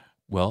 though, right?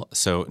 Well,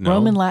 so no.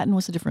 Roman Latin,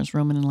 what's the difference,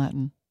 Roman and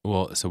Latin?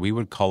 Well, so we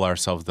would call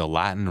ourselves the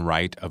Latin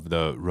Rite of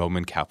the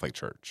Roman Catholic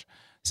Church.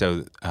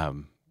 So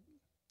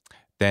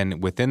then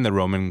within the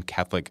Roman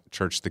Catholic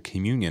Church, the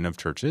communion of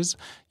churches,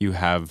 you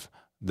have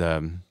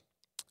the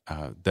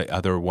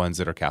other ones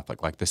that are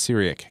Catholic, like the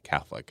Syriac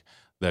Catholic,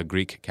 the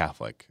Greek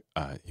Catholic.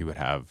 You would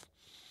have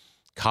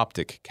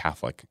Coptic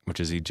Catholic, which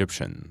is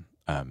Egyptian.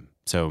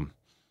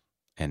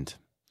 And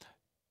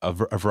a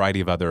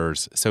variety of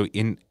others. So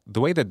in the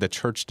way that the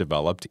church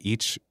developed,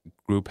 each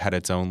group had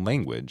its own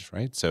language,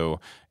 right? So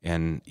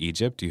in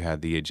Egypt, you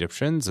had the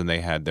Egyptians, and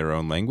they had their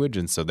own language,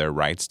 and so their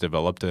rites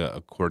developed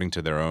according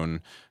to their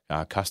own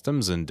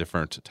customs and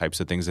different types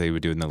of things they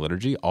would do in the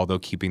liturgy, although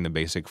keeping the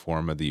basic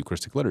form of the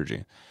Eucharistic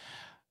liturgy.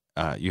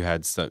 You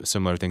had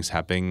similar things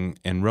happening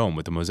in Rome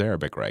with the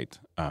Mozarabic rite.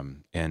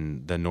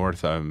 In the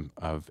north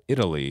of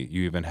Italy,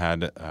 you even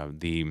had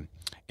the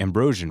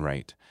Ambrosian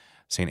rite,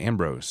 St.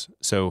 Ambrose.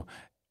 So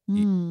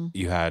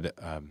you had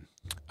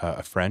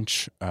a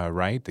French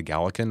rite, the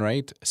Gallican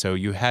rite. So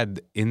you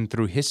had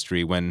through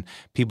history when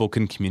people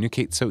can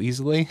communicate so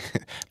easily,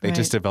 they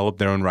just developed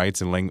their own rites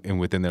and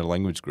within their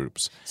language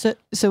groups. So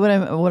what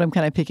I'm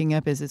kind of picking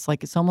up is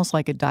it's almost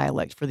like a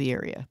dialect for the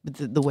area,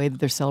 the way that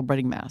they're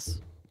celebrating Mass.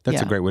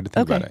 That's a great way to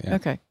think about it. Yeah.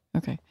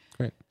 Okay.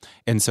 Great.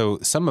 And so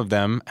some of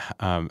them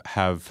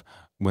have,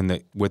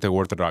 with the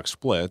Orthodox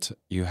split,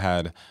 you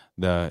had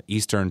the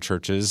Eastern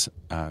churches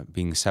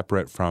being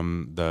separate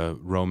from the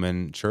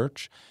Roman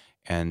Church,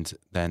 and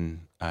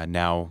then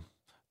now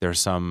there's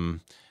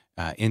some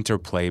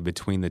interplay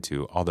between the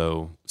two,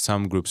 although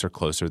some groups are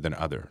closer than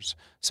others.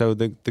 So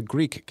the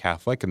Greek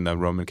Catholic and the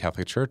Roman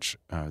Catholic Church,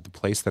 the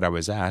place that I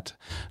was at,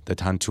 the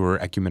Tantur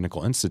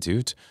Ecumenical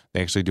Institute,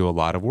 they actually do a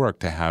lot of work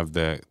to have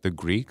the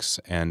Greeks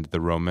and the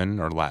Roman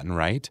or Latin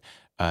Rite,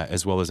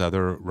 as well as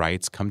other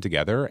rites come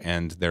together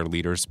and their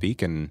leaders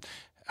speak and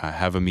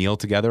have a meal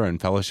together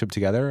and fellowship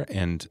together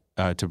and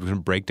to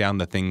break down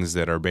the things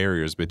that are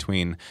barriers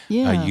between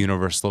a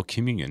universal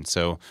communion.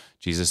 So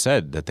Jesus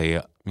said that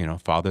they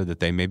Father, that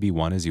they may be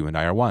one as you and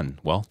I are one.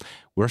 Well,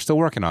 we're still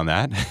working on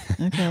that.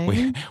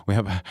 Okay. we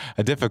have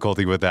a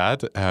difficulty with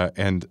that.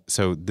 And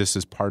so this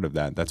is part of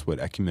that. That's what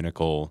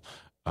ecumenical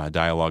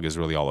dialogue is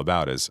really all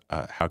about, is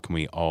how can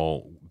we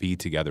all be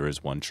together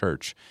as one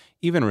church,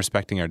 even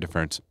respecting our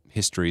different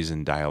histories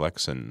and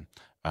dialects and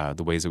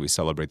the ways that we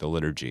celebrate the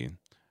liturgy.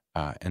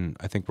 And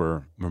I think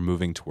we're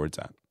moving towards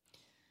that.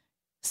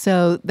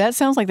 So that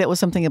sounds like that was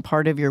something a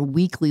part of your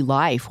weekly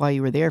life while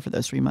you were there for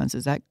those 3 months.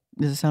 Does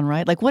it sound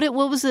right? Like what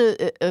was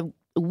a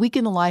week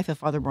in the life of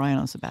Father Brian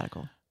on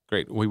sabbatical?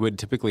 Great. We would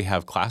typically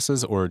have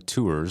classes or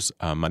tours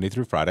Monday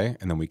through Friday,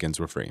 and then weekends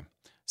were free.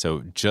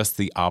 So just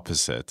the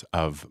opposite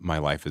of my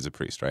life as a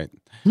priest, right?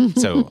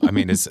 So, I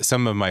mean, as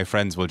some of my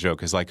friends will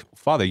joke, is like,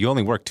 Father, you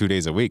only work 2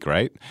 days a week,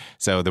 right?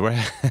 So there were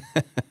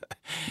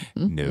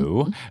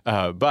no,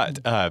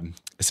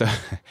 so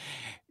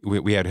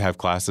we had to have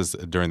classes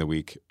during the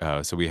week.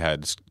 So we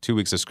had 2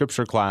 weeks of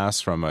scripture class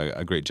from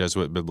a great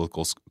Jesuit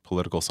biblical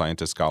political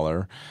scientist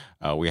scholar.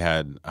 We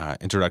had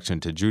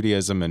introduction to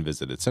Judaism and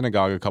visited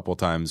synagogue a couple of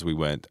times.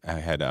 I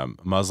had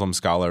Muslim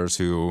scholars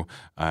who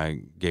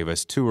gave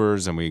us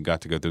tours, and we got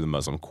to go through the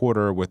Muslim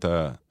Quarter with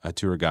a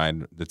tour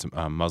guide that's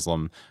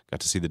Muslim. Got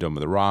to see the Dome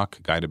of the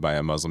Rock, guided by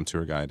a Muslim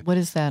tour guide. What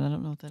is that? I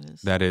don't know what that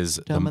is. That is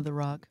Dome of the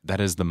Rock.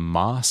 That is the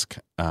mosque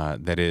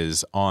that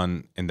is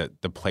in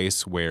the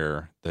place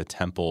where the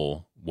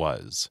temple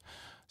was.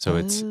 So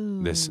it's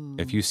this,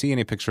 if you see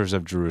any pictures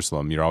of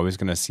Jerusalem, you're always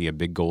going to see a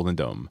big golden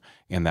dome,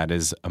 and that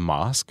is a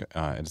mosque.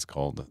 It's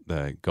called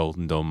the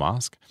Golden Dome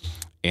Mosque.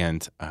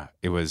 And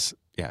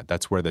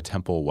that's where the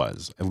temple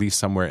was, at least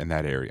somewhere in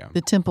that area.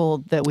 The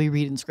temple that we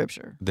read in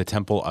Scripture. The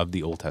temple of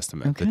the Old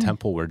Testament, Okay. The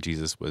temple where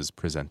Jesus was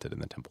presented in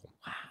the temple.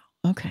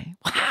 Wow. Okay.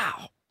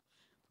 Wow.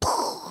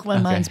 My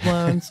mind's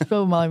blown.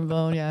 So mind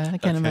blown. Yeah, I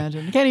can't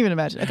imagine. I can't even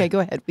imagine. Okay, go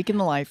ahead. Week in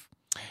the life.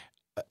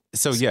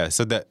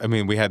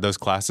 We had those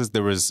classes.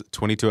 There was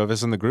 22 of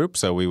us in the group,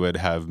 so we would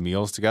have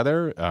meals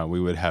together. We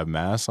would have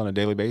mass on a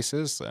daily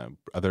basis,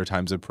 other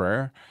times of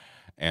prayer,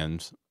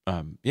 and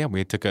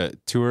we took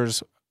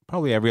tours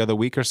probably every other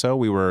week or so.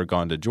 We were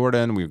gone to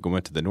Jordan. We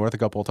went to the north a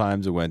couple of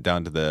times. We went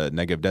down to the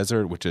Negev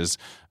Desert, which is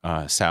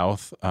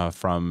south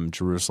from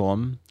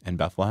Jerusalem and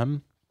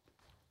Bethlehem.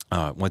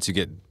 Once you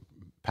get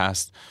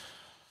past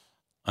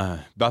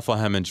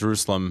Bethlehem and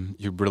Jerusalem,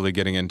 you're really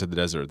getting into the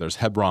desert. There's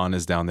Hebron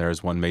is down there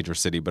as one major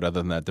city, but other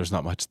than that, there's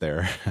not much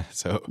there.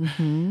 So,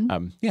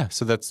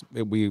 so that's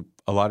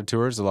a lot of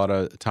tours, a lot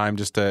of time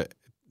just to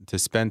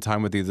spend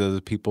time with these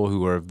other people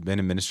who have been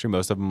in ministry.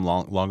 Most of them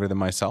longer than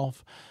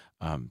myself.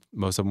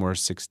 Most of them were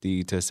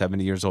 60 to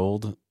 70 years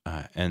old,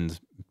 and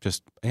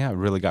just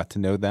really got to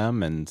know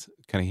them and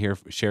kind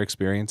of share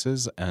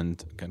experiences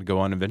and kind of go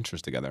on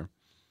adventures together.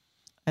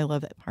 I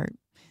love that part.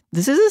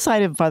 This is a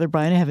side of Father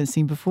Brian I haven't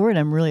seen before, and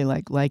I'm really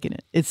liking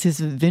it. It's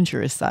his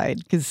adventurous side,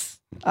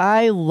 because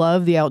I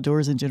love the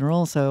outdoors in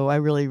general. So it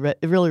really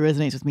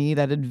resonates with me,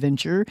 that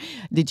adventure.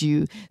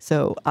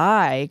 So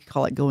I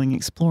call it going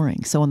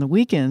exploring. So on the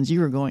weekends, you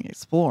were going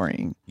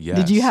exploring. Yes.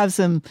 Did you have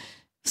some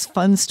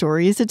fun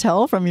stories to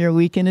tell from your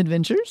weekend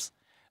adventures?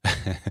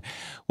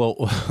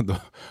 Well,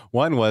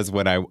 one was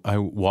when I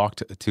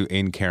walked to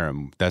Ein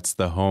Kerem. That's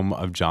the home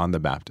of John the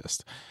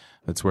Baptist.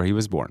 That's where he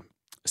was born.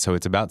 So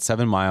it's about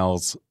 7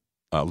 miles,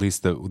 at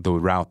least the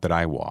route that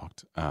I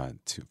walked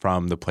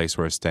from the place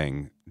where I was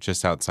staying,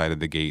 just outside of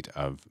the gate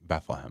of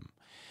Bethlehem.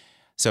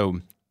 So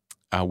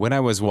when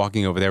I was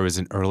walking over there, it was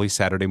an early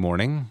Saturday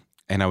morning,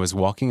 and I was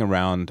walking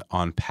around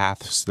on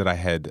paths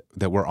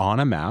that were on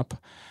a map,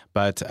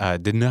 but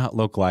did not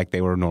look like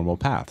they were normal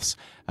paths.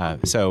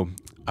 So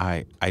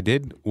I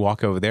did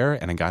walk over there,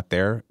 and I got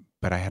there,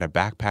 but I had a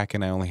backpack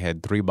and I only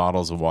had 3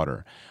 bottles of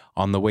water.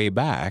 On the way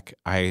back,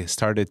 I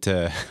started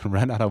to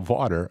run out of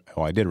water.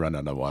 Oh, I did run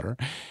out of water,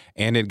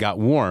 and it got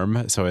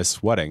warm, so I was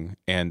sweating.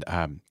 And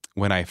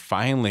when I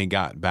finally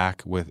got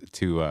back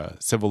to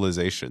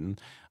civilization,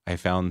 I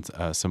found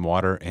some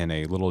water in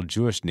a little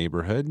Jewish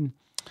neighborhood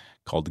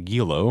called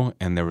Gilo,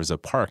 and there was a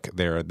park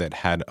there that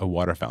had a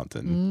water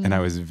fountain, and I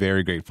was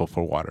very grateful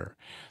for water.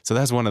 So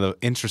that's one of the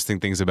interesting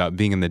things about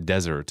being in the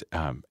desert,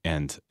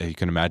 and you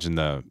can imagine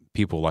the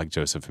people like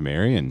Joseph and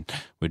Mary and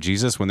with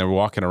Jesus, when they were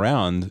walking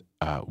around,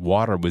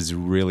 water was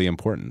really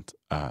important.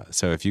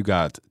 So if you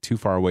got too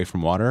far away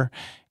from water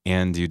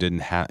and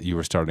you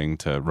were starting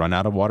to run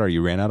out of water,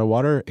 you ran out of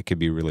water, it could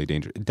be really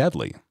dangerous,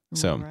 deadly.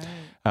 So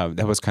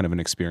that was kind of an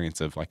experience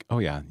of like, oh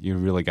yeah, you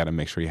really got to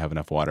make sure you have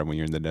enough water when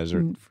you're in the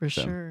desert. For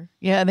sure.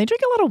 Yeah, and they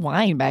drink a lot of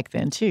wine back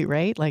then too,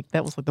 right? Like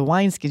that was like the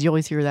wineskins. You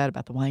always hear that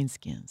about the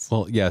wineskins.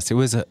 Well, yes, it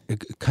was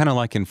kind of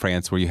like in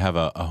France where you have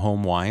a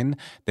home wine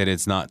that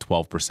it's not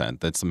 12%,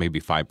 that's maybe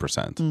 5%.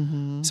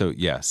 Mm-hmm. So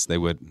yes,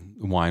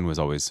 wine was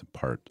always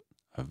part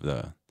of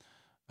the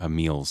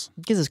meals.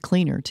 Because it's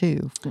cleaner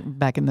too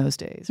back in those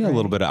days. Yeah, right? A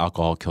little bit of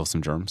alcohol kills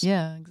some germs.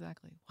 Yeah,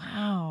 exactly.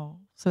 Wow.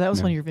 So that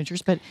was one of your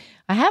ventures. But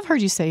I have heard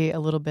you say a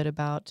little bit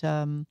about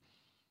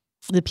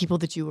the people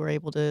that you were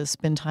able to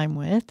spend time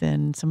with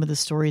and some of the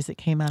stories that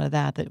came out of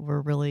that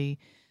were really,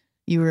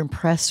 you were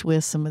impressed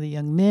with some of the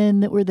young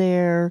men that were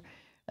there.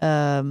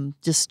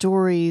 just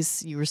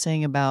stories you were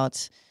saying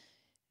about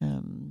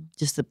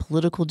just the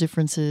political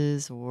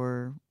differences,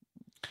 or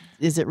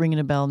is it ringing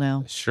a bell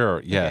now?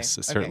 Sure. Yes,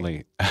 Okay.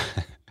 certainly.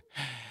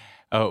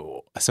 I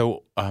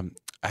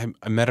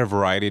met a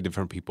variety of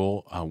different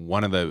people.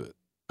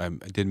 I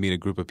did meet a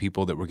group of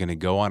people that were going to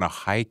go on a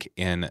hike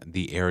in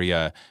the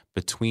area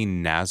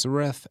between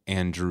Nazareth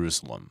and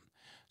Jerusalem.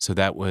 So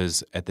that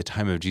was at the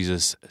time of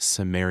Jesus,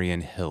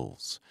 Samarian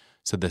Hills.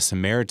 So the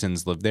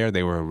Samaritans lived there.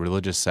 They were a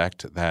religious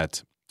sect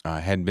that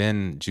had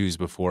been Jews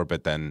before,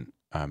 but then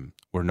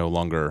were no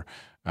longer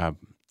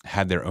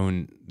had their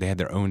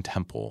own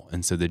temple.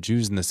 And so the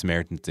Jews and the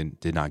Samaritans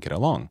did not get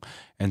along.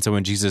 And so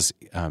when Jesus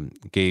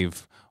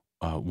gave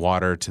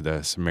water to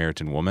the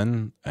Samaritan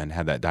woman and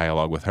had that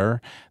dialogue with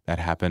her, that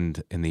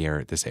happened in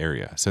this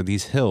area. So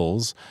these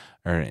hills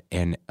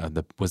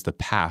was the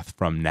path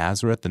from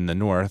Nazareth in the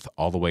north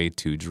all the way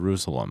to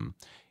Jerusalem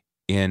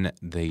in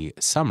the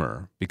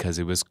summer, because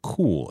it was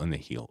cool in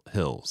the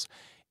hills.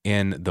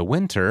 In the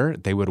winter,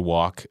 they would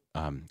walk,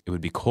 it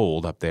would be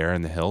cold up there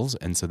in the hills,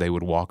 and so they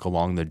would walk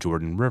along the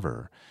Jordan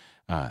River.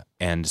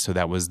 And so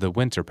that was the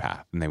winter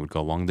path. And they would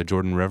go along the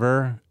Jordan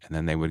River, and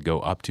then they would go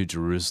up to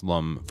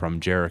Jerusalem from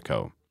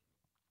Jericho.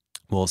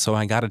 Well, so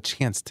I got a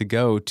chance to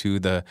go to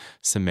the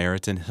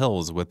Samaritan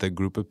Hills with a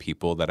group of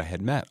people that I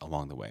had met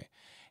along the way.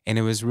 And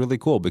it was really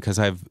cool because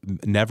I've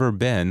never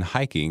been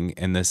hiking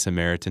in the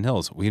Samaritan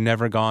Hills. We've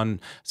never gone.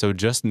 So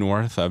just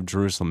north of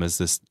Jerusalem is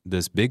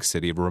this big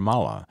city of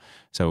Ramallah.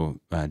 So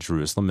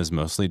Jerusalem is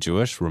mostly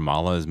Jewish.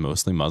 Ramallah is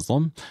mostly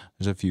Muslim.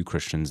 There's a few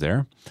Christians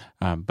there,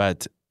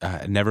 but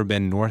never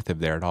been north of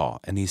there at all.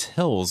 And these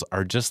hills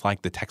are just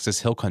like the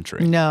Texas Hill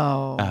Country.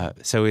 No.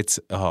 So it's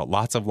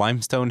lots of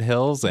limestone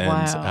hills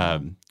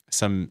and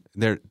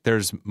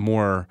there's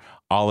more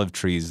olive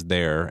trees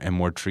there and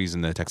more trees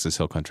in the Texas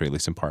Hill Country, at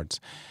least in parts.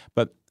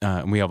 But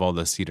we have all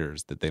the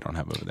cedars that they don't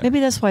have over there. Maybe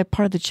that's why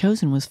part of The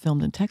Chosen was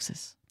filmed in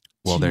Texas.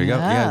 Well, there you go.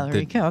 Yeah,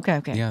 there you go.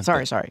 Okay. Yeah,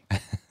 Sorry.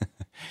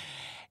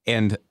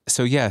 And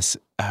so, yes,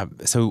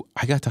 so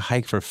I got to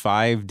hike for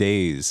 5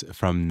 days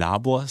from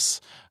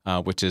Nablus,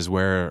 which is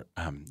where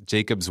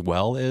Jacob's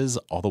well is,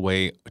 all the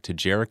way to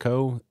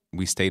Jericho.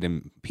 We stayed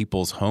in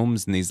people's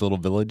homes in these little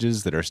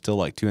villages that are still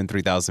like 2,000 and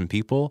 3,000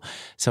 people.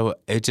 So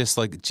it just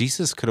like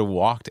Jesus could have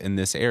walked in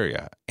this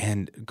area,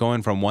 and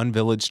going from one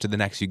village to the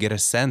next, you get a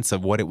sense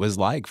of what it was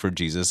like for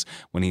Jesus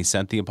when he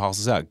sent the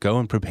apostles out. Go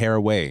and prepare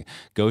a way.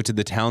 Go to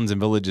the towns and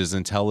villages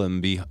and tell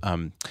them,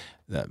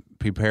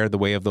 prepare the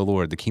way of the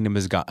Lord. The kingdom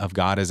of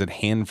God is at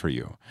hand for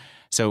you.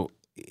 So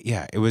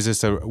yeah, it was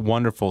just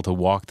wonderful to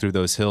walk through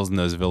those hills and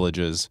those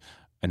villages.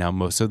 And now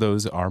most of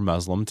those are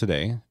Muslim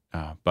today.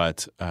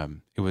 But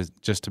it was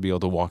just to be able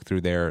to walk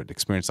through there,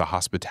 experience the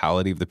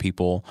hospitality of the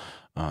people,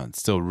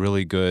 still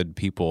really good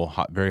people,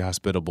 very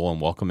hospitable and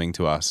welcoming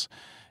to us,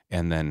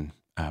 and then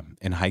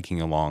in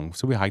hiking along.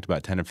 So we hiked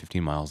about 10 or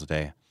 15 miles a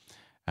day.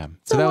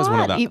 So that was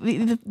one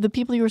of the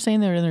people you were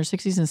saying they're in their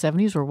 60s and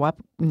 70s were what?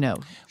 No.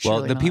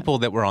 Well, the people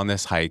that were on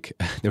this hike,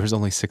 there was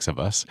only 6 of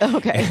us.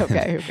 Okay.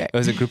 It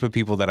was a group of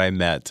people that I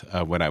met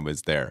when I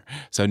was there.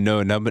 So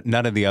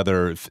none of the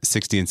other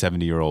 60 and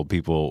 70-year-old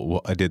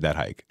people did that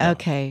hike. No.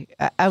 Okay.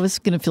 I was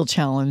going to feel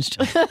challenged.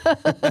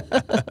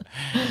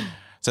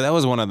 So that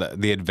was one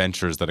of the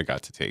adventures that I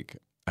got to take.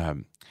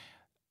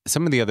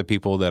 Some of the other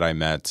people that I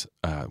met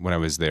when I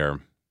was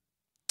there,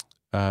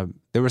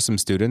 there were some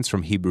students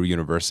from Hebrew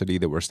University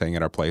that were staying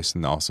at our place,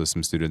 and also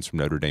some students from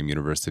Notre Dame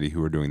University who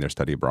were doing their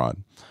study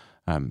abroad.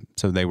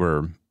 So they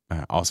were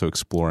also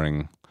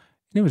exploring.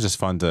 And it was just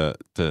fun to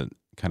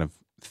kind of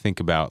think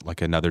about like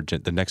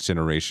the next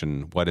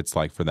generation, what it's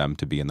like for them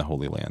to be in the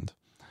Holy Land.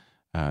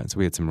 So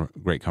we had some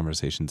great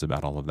conversations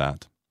about all of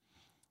that.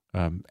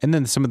 And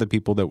then some of the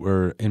people that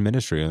were in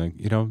ministry, like,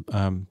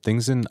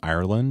 things in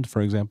Ireland,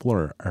 for example,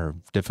 are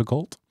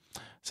difficult.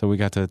 So we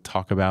got to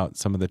talk about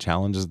some of the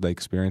challenges they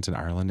experience in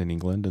Ireland and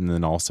England, and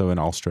then also in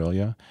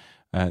Australia.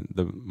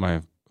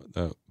 My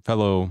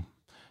fellow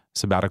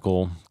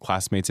sabbatical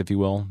classmates, if you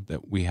will,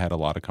 that we had a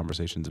lot of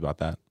conversations about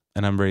that.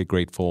 And I'm very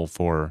grateful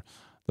for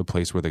the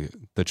place where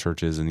the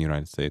church is in the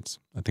United States.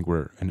 I think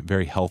we're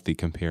very healthy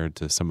compared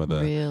to some of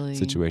the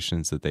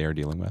situations that they are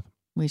dealing with.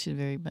 We should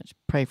very much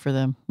pray for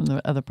them in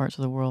the other parts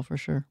of the world for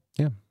sure.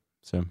 Yeah.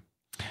 So,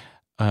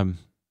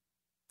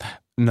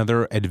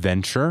 another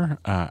adventure,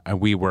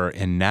 we were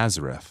in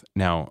Nazareth.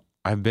 Now,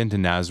 I've been to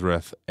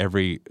Nazareth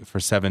for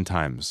 7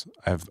 times.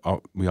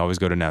 We always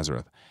go to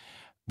Nazareth.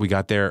 We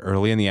got there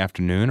early in the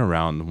afternoon,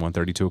 around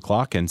 1:30, 2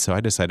 o'clock, and so I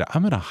decided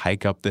I'm going to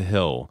hike up the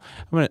hill.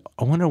 I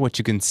wonder what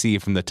you can see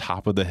from the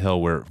top of the hill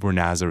where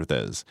Nazareth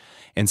is.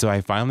 And so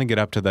I finally get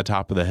up to the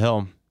top of the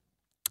hill,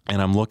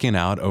 and I'm looking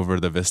out over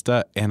the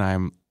vista,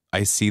 and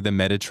I see the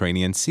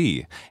Mediterranean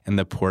Sea and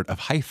the port of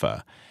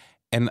Haifa.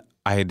 And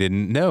I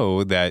didn't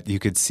know that you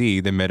could see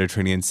the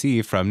Mediterranean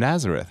Sea from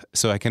Nazareth.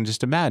 So I can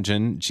just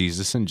imagine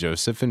Jesus and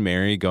Joseph and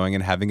Mary going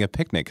and having a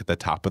picnic at the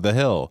top of the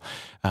hill.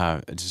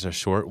 Just a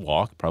short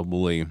walk,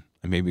 probably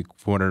maybe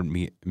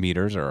 400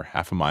 meters or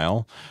half a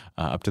mile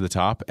up to the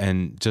top.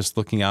 And just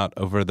looking out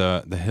over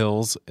the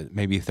hills,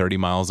 maybe 30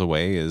 miles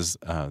away is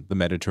the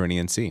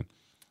Mediterranean Sea.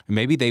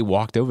 Maybe they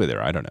walked over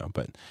there. I don't know.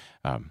 But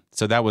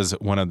so that was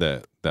one of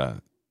the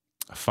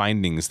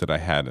findings that I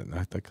had. And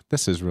I thought,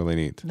 this is really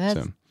neat.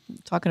 That's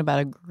talking about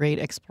a great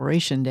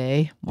exploration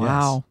day.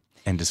 Wow.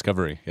 Yes. And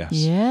discovery. Yes.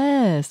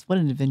 Yes. What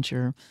an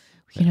adventure.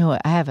 You know,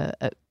 I have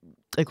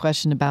a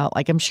question about,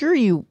 like, I'm sure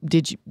you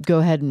go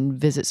ahead and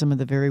visit some of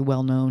the very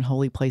well-known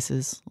holy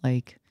places,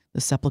 like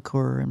the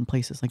Sepulchre and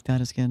places like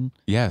that again.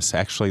 Yes,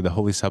 actually, the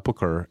Holy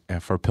Sepulchre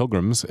for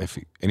pilgrims, if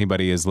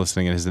anybody is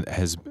listening and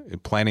has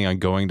planning on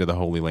going to the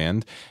Holy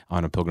Land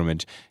on a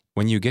pilgrimage,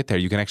 when you get there,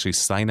 you can actually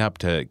sign up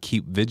to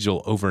keep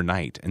vigil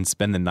overnight and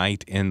spend the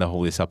night in the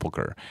Holy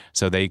Sepulchre.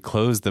 So they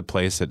close the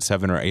place at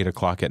 7 or 8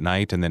 o'clock at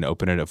night and then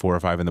open it at 4 or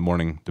 5 in the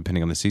morning,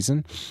 depending on the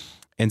season.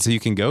 And so you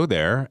can go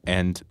there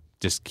and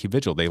just keep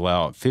vigil. They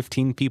allow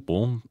 15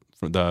 people,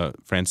 the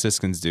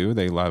Franciscans do,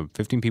 they allow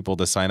 15 people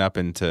to sign up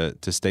and to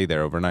stay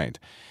there overnight.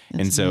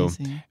 That's and so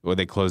amazing.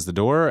 they close the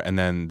door and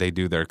then they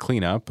do their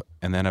cleanup.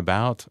 And then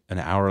about an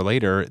hour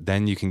later,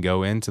 then you can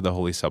go into the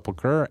Holy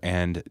Sepulchre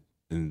and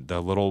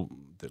the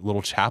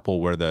little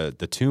chapel where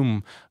the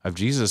tomb of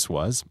Jesus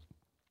was.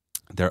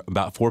 There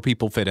about 4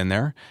 people fit in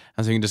there.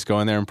 And so you can just go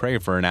in there and pray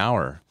for an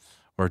hour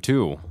or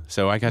 2.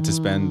 So I got to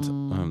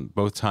spend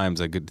both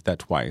times. I did that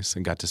twice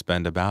and got to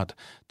spend about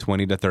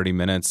 20 to 30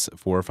 minutes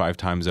 4 or 5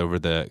 times over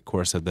the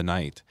course of the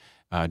night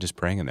just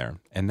praying in there.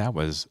 And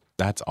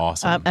that's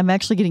awesome. I'm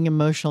actually getting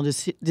emotional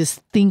just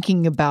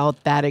thinking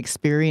about that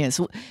experience.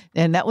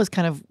 And that was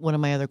kind of one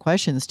of my other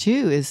questions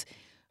too, is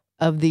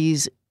of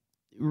these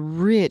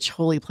rich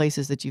holy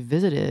places that you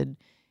visited,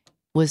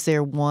 was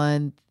there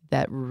one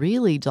that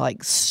really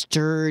like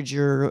stirred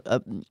your,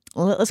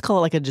 let's call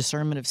it like a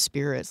discernment of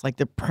spirits, like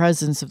the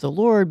presence of the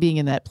Lord being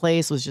in that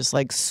place was just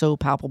like so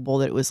palpable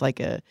that it was like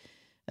a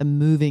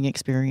moving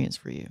experience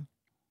for you?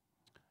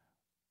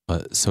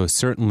 So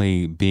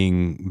certainly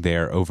being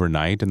there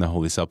overnight in the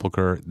Holy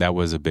Sepulchre, that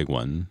was a big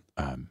one.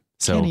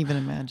 So can't even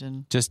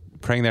imagine. Just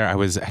praying there, I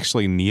was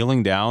actually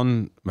kneeling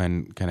down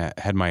and kind of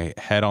had my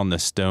head on the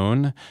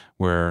stone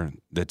where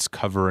that's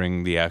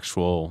covering the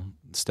actual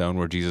stone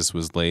where Jesus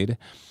was laid.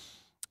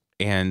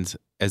 And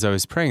as I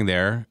was praying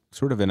there,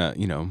 sort of in a,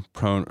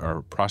 prone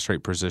or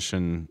prostrate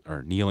position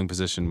or kneeling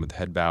position with the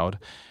head bowed,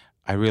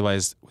 I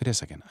realized, wait a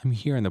second, I'm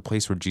here in the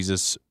place where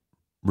Jesus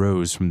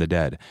rose from the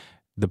dead.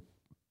 The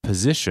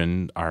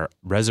position, our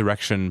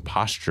resurrection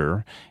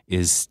posture,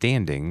 is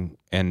standing.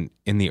 And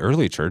in the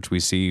early church, we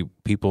see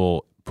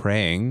people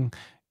praying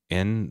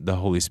in the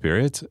Holy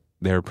Spirit.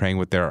 They're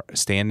praying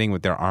standing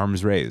with their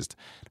arms raised.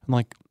 I'm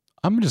like,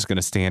 I'm just going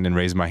to stand and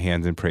raise my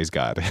hands and praise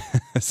God.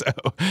 So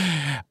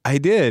I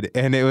did.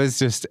 And it was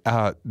just,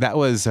 that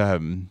was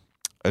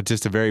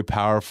just a very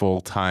powerful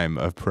time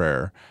of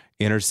prayer.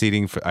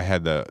 Interceding for, I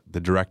had the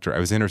director, I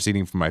was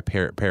interceding for my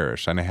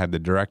parish, and I had the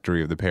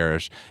directory of the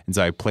parish. And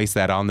so I placed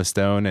that on the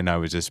stone and I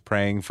was just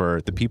praying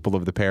for the people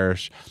of the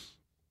parish.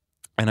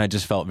 And I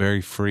just felt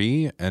very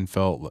free and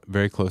felt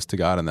very close to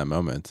God in that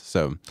moment.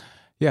 So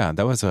yeah,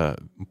 that was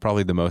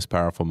probably the most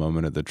powerful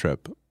moment of the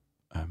trip.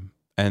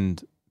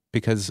 And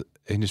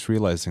just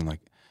realizing,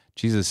 like,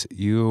 Jesus,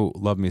 you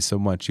love me so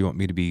much. You want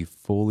me to be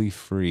fully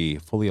free,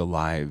 fully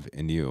alive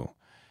in you.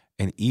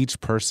 And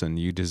each person,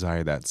 you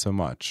desire that so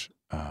much.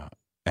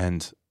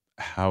 And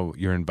how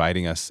you're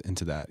inviting us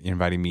into that. You're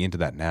inviting me into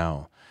that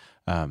now.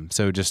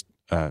 So just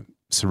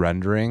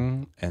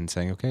surrendering and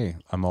saying, okay,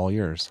 I'm all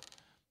yours.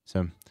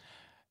 So,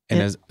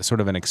 and as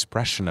sort of an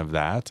expression of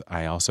that,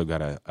 I also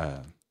got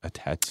a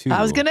tattoo.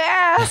 I was going to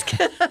ask.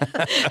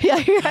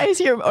 Yeah, I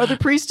hear, are the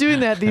priests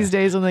doing that these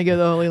days when they go to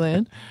the Holy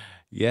Land?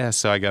 Yeah,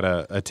 so I got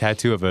a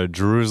tattoo of a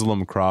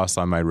Jerusalem cross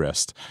on my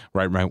wrist,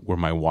 right where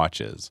my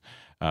watch is.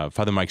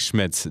 Father Mike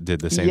Schmitz did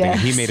the same thing.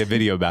 He made a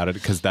video about it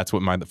because that's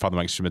what Father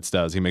Mike Schmitz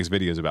does. He makes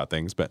videos about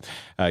things. But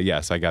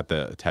yes, I got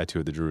the tattoo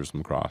of the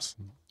Jerusalem cross.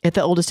 At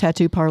the oldest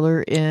tattoo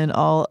parlor in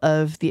all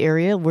of the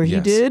area where he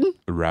did?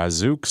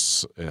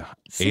 Razooks,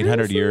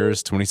 800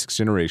 years, 26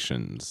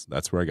 generations.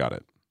 That's where I got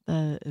it.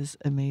 That is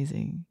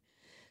amazing.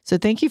 So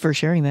thank you for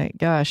sharing that.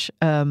 Gosh,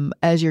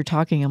 as you're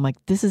talking, I'm like,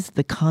 this is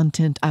the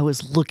content I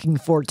was looking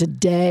for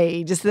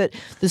today. Just that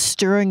the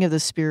stirring of the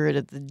Spirit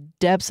at the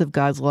depths of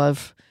God's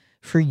love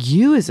for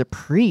you as a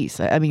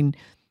priest. I mean,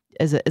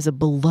 as a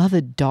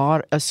beloved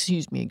daughter,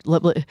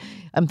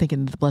 I'm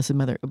thinking the Blessed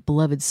Mother, a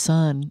beloved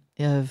son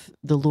of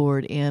the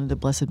Lord and the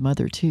Blessed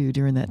Mother too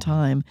during that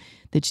time.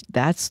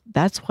 That's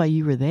why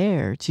you were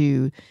there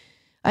to.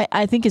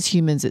 I think as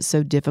humans, it's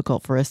so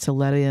difficult for us to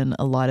let in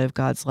a lot of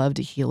God's love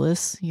to heal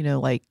us.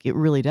 Like it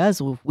really does.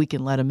 Well, if we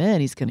can let him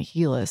in, he's going to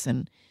heal us.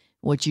 And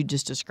what you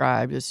just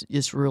described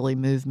just really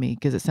moved me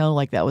because it sounded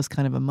like that was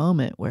kind of a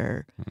moment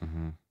where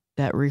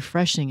that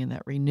refreshing and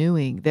that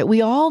renewing that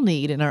we all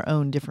need in our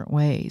own different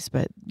ways.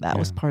 But that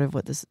was part of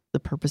what the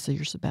purpose of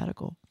your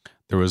sabbatical.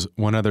 There was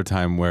one other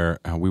time where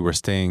we were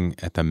staying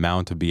at the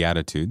Mount of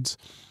Beatitudes,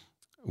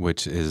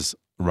 which is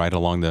right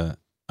along the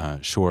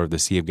shore of the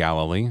Sea of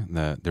Galilee.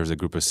 There's a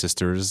group of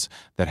sisters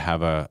that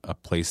have a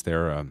place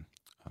there.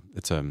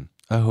 It's a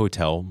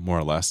hotel, more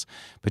or less,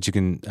 but you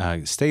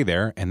can stay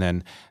there. And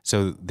then,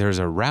 so there's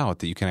a route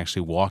that you can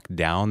actually walk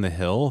down the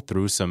hill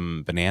through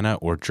some banana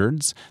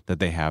orchards that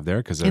they have there,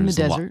 because there's in the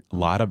desert. a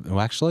lot of, well,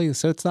 actually,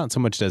 so it's not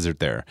so much desert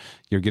there.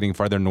 You're getting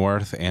farther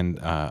north and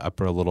up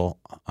a little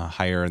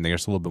higher, and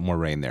there's a little bit more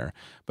rain there.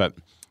 But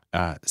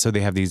so they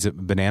have these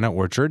banana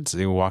orchards.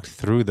 They walked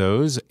through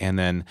those, and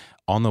then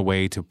on the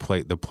way to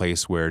the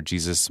place where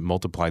Jesus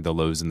multiplied the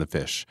loaves and the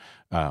fish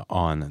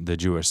on the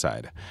Jewish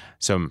side.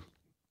 So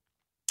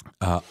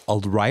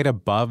right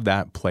above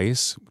that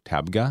place,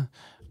 Tabgha,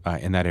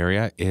 in that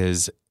area,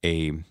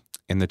 in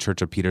the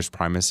Church of Peter's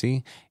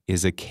Primacy,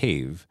 is a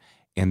cave,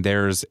 and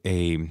there's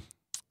a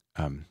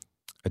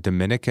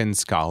Dominican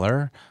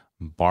scholar,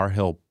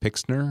 Barhill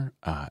Pixner,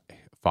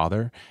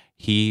 father.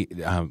 He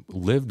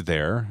lived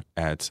there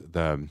at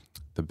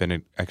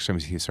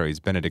he's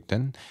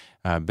Benedictine.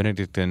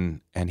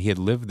 And he had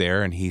lived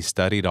there, and he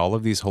studied all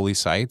of these holy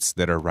sites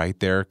that are right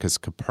there, because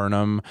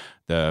Capernaum,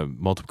 the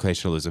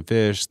multiplication of loaves and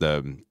fish,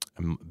 the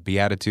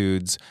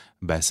Beatitudes,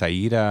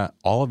 Bethsaida,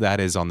 all of that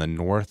is on the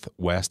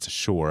northwest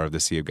shore of the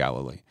Sea of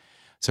Galilee.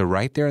 So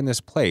right there in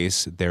this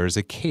place, there's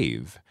a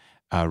cave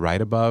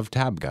right above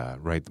Tabgha,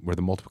 right where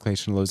the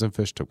multiplication of loaves and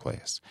fish took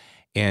place.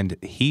 And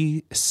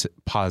he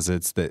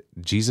posits that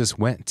Jesus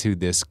went to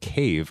this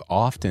cave,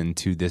 often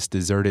to this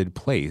deserted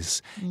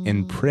place,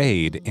 and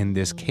prayed in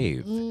this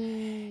cave.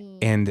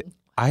 And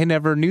I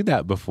never knew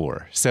that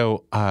before.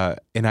 So,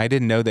 and I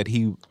didn't know that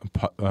he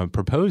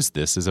proposed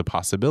this as a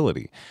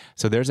possibility.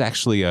 So there's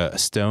actually a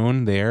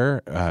stone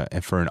there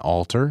for an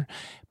altar.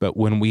 But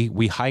when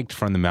we hiked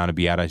from the Mount of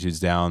Beatitudes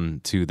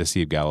down to the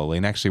Sea of Galilee,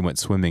 and actually went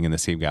swimming in the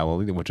Sea of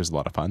Galilee, which was a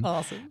lot of fun.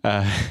 Awesome.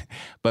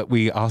 But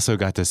we also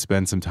got to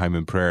spend some time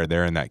in prayer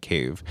there in that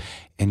cave.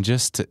 And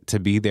just to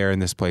be there in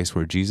this place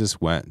where Jesus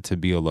went to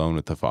be alone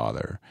with the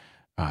Father,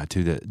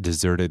 to the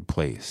deserted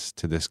place,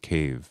 to this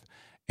cave.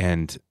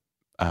 And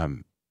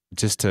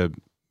just to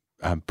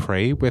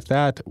pray with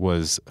that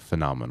was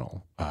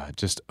phenomenal,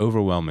 just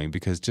overwhelming,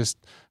 because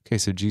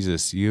so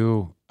Jesus,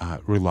 you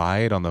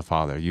relied on the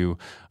Father. You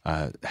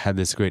had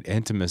this great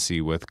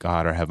intimacy with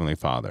God, our Heavenly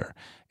Father,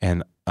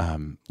 and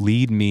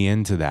lead me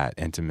into that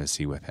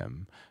intimacy with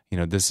Him.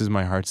 This is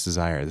my heart's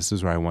desire. This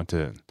is where I want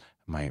to,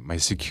 my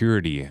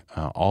security,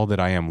 all that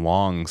I am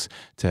longs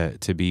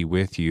to be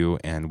with you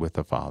and with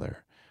the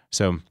Father.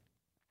 So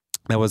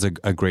that was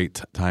a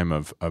great time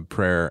of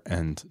prayer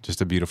and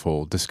just a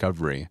beautiful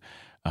discovery.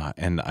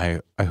 And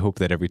I hope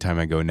that every time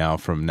I go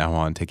from now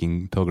on,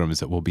 taking pilgrims,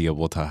 that we'll be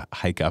able to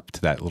hike up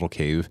to that little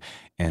cave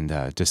and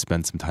just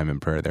spend some time in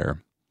prayer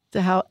there.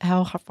 So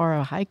how far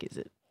a hike is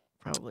it?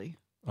 Probably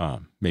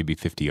maybe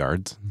 50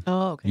 yards.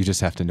 Oh, okay. You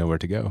just have to know where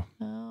to go.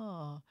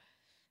 Oh,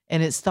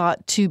 and it's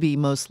thought to be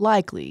most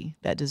likely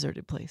that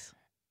deserted place.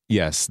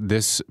 Yes,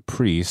 this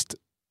priest,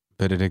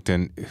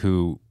 Benedictine,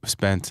 who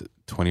spent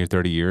 20 or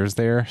 30 years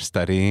there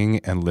studying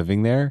and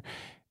living there,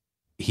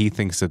 he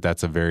thinks that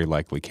that's a very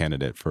likely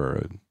candidate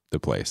for the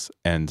place.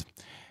 And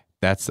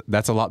that's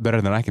a lot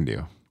better than I can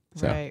do.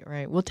 So,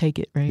 Right. We'll take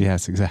it, right?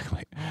 Yes,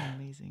 exactly. Oh,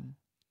 amazing.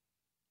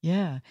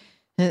 Yeah.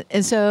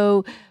 And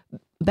so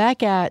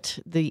back at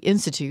the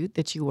institute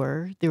that you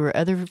were, there were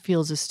other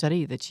fields of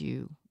study that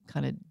you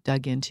kind of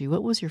dug into.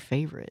 What was your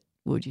favorite,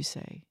 would you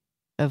say,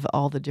 of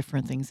all the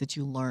different things that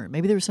you learned?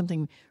 Maybe there was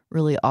something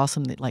really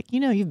awesome that, like,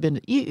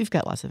 you've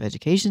got lots of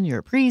education, you're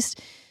a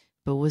priest,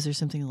 but was there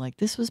something like,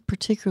 this was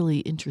particularly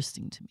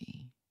interesting to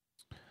me?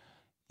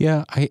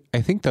 Yeah,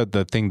 I think that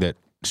the thing that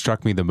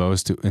struck me the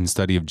most in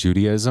study of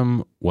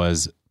Judaism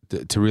was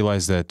to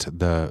realize that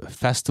the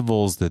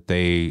festivals that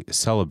they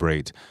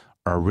celebrate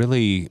are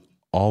really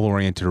all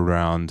oriented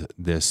around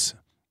this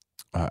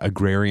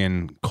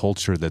agrarian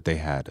culture that they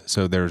had.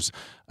 So there's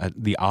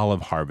the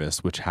olive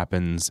harvest, which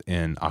happens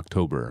in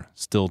October,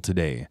 still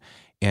today.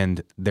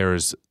 And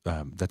there's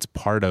that's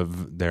part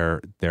of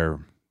their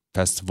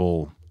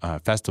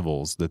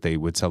festivals that they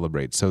would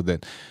celebrate. So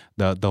that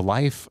the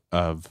life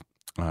of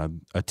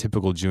a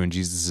typical Jew in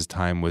Jesus'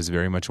 time was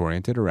very much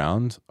oriented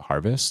around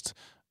harvest,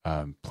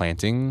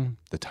 planting,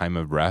 the time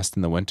of rest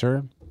in the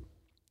winter.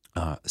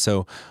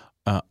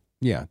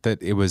 That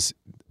it was,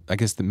 I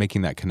guess,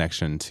 making that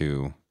connection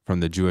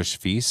from the Jewish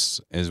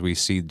feasts, as we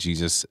see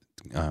Jesus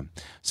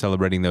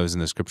celebrating those in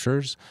the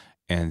scriptures,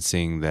 and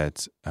seeing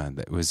that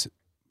it was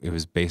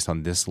based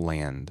on this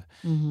land.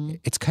 Mm-hmm.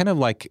 It's kind of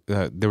like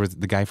there was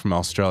the guy from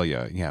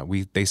Australia. Yeah,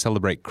 they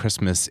celebrate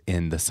Christmas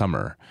in the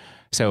summer.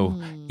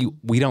 So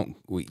you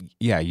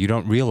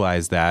don't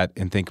realize that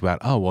and think about,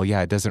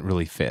 it doesn't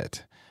really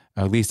fit,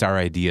 at least our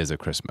ideas of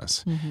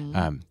Christmas.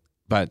 Mm-hmm.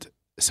 But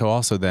so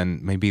also then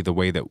maybe the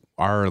way that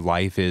our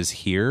life is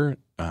here,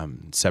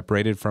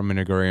 separated from an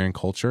agrarian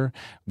culture,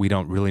 we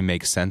don't really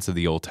make sense of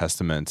the Old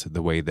Testament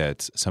the way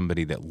that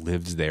somebody that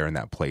lives there in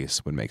that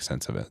place would make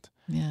sense of it.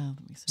 Yeah,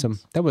 that makes sense.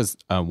 So that was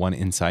one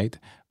insight.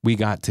 We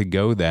got to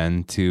go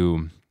then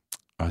to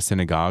a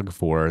synagogue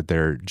for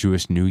their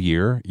Jewish New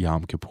Year,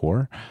 Yom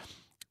Kippur.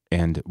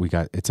 and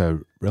it's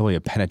really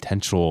a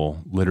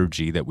penitential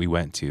liturgy that we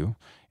went to,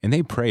 and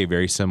they pray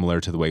very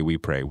similar to the way we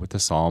pray with the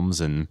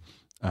Psalms and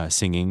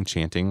singing,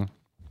 chanting.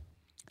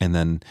 And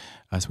then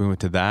so we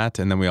went to that,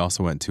 and then we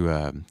also went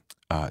to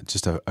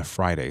just a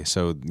Friday.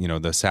 So,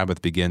 the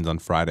Sabbath begins on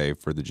Friday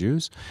for the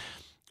Jews.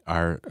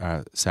 Our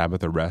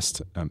Sabbath or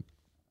rest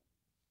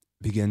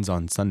begins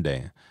on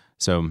Sunday.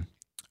 So,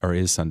 or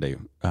is Sunday.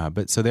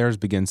 But so theirs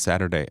begins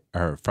Saturday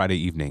or Friday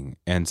evening.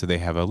 And so they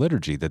have a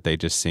liturgy that they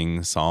just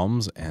sing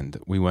Psalms. And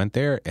we went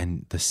there,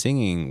 and the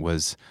singing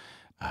was,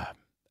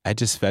 I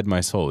just fed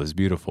my soul. It was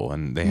beautiful.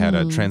 And they had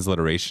a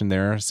transliteration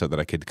there so that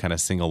I could kind of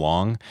sing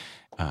along.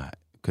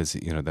 Because,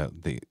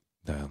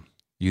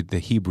 the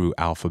Hebrew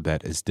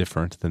alphabet is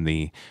different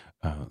than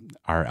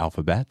our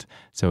alphabet.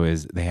 So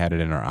they had it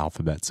in our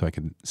alphabet so I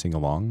could sing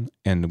along,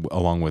 and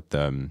along with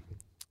the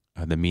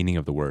meaning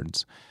of the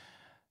words.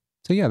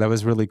 So yeah, that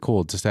was really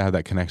cool just to have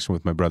that connection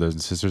with my brothers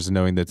and sisters, and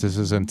knowing that this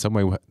is in some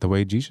way the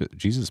way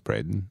Jesus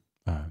prayed,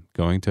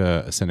 going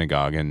to a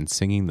synagogue and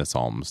singing the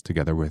Psalms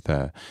together with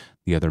the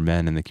other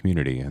men in the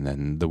community, and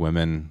then the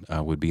women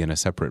would be in a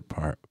separate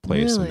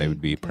place, and they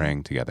would be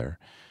praying together.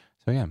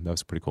 So yeah, that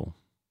was pretty cool.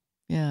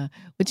 Yeah.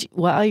 Which,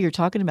 while you're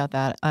talking about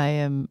that,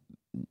 I've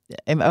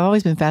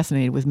always been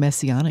fascinated with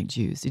Messianic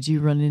Jews. Did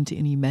you run into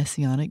any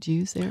Messianic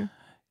Jews there?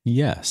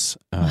 Yes.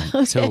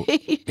 Okay. So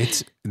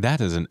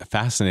that is a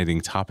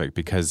fascinating topic,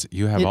 because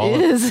you have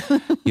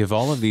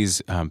all of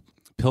these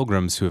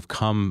pilgrims who have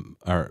come,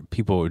 or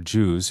people,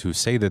 Jews who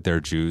say that they're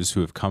Jews,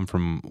 who have come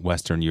from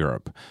Western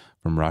Europe,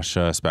 from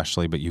Russia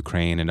especially, but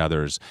Ukraine and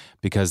others,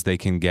 because they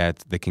can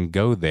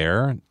go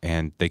there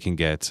and they can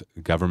get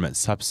government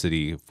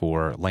subsidy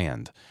for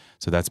land.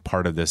 So that's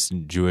part of this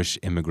Jewish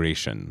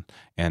immigration,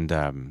 and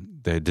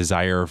the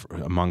desire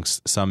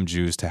amongst some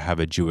Jews to have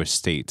a Jewish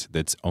state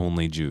that's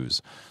only Jews.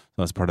 So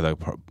that's part of the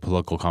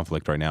political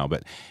conflict right now.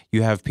 But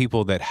you have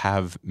people that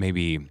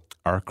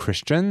are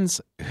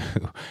Christians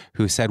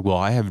who said, well,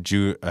 I have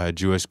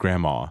Jewish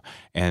grandma,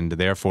 and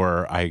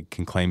therefore I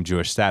can claim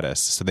Jewish status.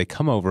 So they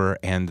come over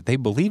and they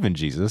believe in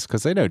Jesus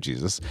because they know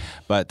Jesus,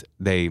 but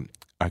they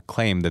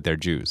claim that they're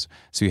Jews.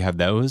 So you have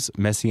those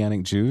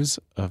Messianic Jews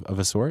of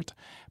a sort.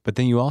 But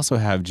then you also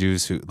have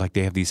Jews who,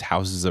 they have these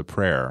houses of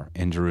prayer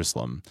in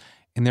Jerusalem,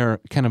 and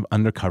they're kind of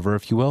undercover,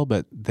 if you will,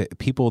 but the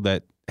people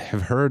that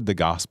have heard the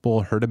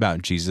gospel, heard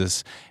about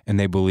Jesus, and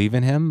they believe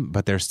in him,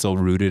 but they're still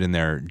rooted in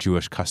their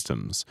Jewish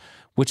customs,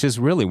 which is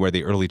really where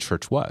the early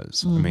church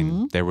was. Mm-hmm. I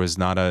mean, there was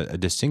not a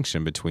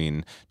distinction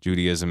between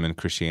Judaism and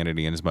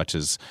Christianity, in as much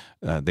as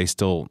they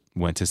still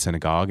went to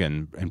synagogue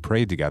and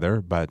prayed together,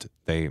 but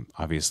they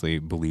obviously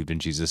believed in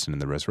Jesus and in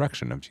the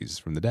resurrection of Jesus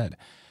from the dead.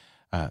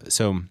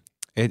 So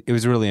it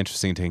was really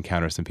interesting to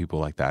encounter some people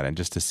like that, and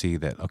just to see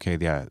that, okay,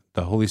 yeah,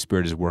 the Holy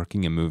Spirit is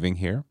working and moving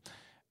here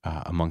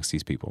amongst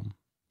these people.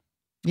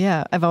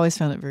 Yeah, I've always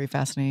found it very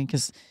fascinating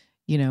because,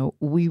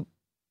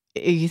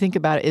 you think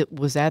about it, it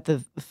was at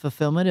the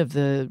fulfillment of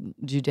the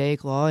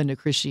Judaic law into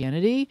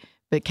Christianity,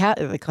 but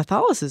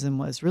Catholicism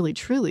was really,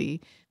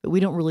 truly, but we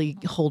don't really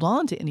hold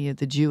on to any of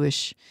the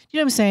Jewish, you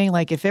know what I'm saying?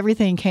 Like, if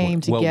everything came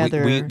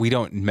together. We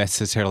don't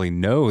necessarily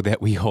know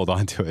that we hold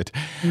on to it.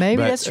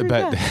 Maybe that's true.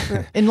 But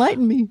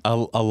enlighten me. A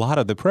lot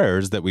of the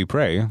prayers that we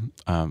pray,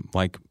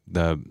 like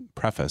the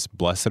preface,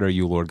 "Blessed are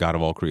you, Lord God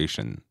of all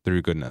creation, through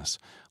your goodness."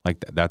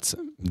 Like that's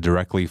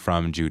directly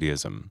from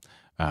Judaism,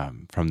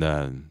 from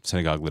the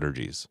synagogue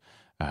liturgies.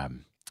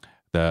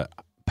 The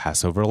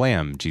Passover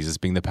lamb, Jesus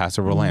being the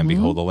Passover lamb,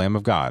 behold the Lamb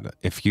of God.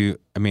 If you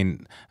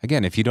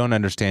don't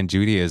understand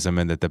Judaism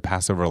and that the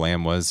Passover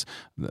lamb was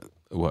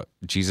what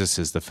Jesus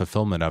is the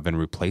fulfillment of and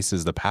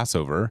replaces the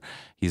Passover,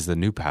 he's the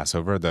new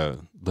Passover. The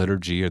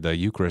liturgy or the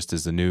Eucharist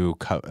is the new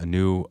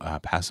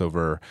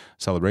Passover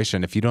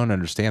celebration. If you don't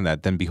understand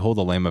that, then behold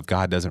the Lamb of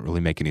God doesn't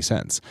really make any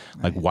sense.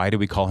 Right. Like, why do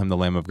we call him the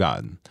Lamb of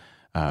God?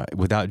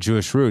 Without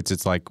Jewish roots,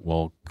 it's like,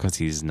 well, because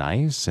he's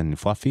nice and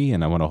fluffy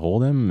and I want to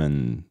hold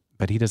him,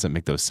 but he doesn't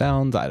make those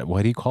sounds.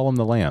 Why do you call him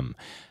the Lamb?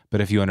 But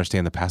if you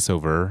understand the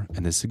Passover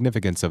and the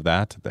significance of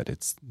that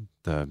it's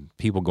the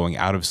people going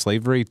out of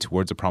slavery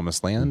towards a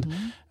promised land,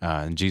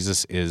 and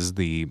Jesus is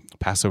the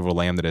Passover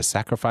lamb that is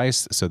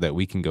sacrificed so that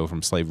we can go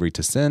from slavery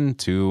to sin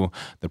to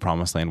the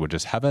promised land, which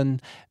is heaven,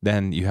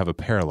 then you have a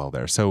parallel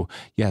there. So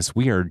yes,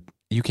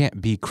 you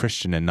can't be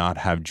Christian and not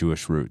have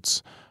Jewish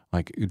roots.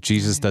 Like,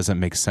 Jesus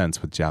doesn't make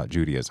sense without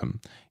Judaism,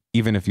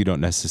 even if you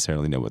don't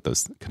necessarily know what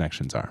those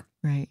connections are.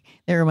 Right.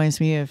 That reminds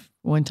me of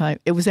one time,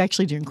 it was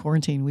actually during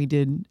quarantine, we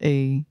did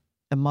a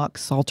mock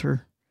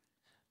Psalter.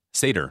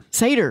 Seder.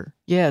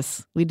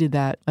 Yes, we did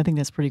that. I think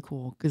that's pretty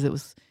cool because it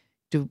was,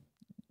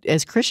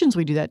 as Christians,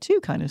 we do that too,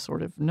 kind of,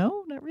 sort of.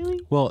 No, not really.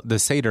 Well, the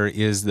Seder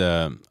is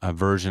a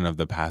version of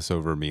the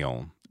Passover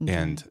meal. Okay.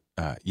 And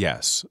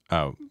yes,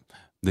 the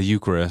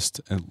Eucharist,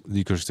 the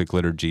Eucharistic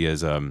liturgy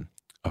is a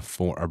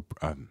form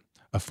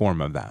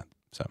of that.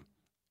 So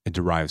it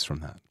derives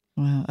from that.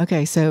 Wow.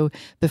 Okay. So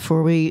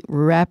before we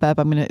wrap up,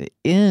 I'm going to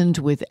end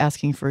with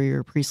asking for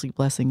your priestly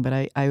blessing,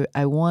 but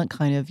I want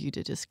kind of you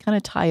to just kind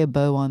of tie a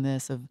bow on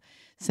this of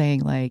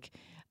saying, like,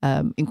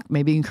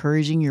 maybe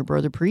encouraging your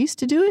brother priest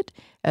to do it,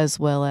 as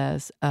well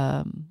as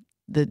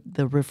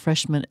the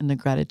refreshment and the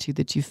gratitude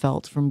that you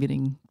felt from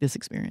getting this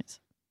experience.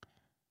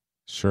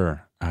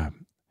 Sure.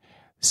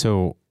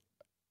 So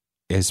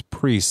as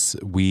priests,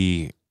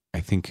 I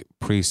think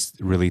priests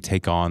really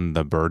take on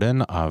the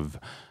burden of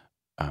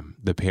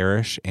the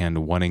parish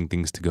and wanting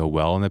things to go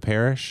well in the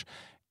parish.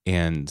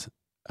 And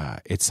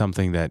it's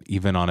something that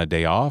even on a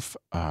day off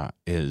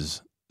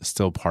is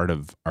still part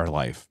of our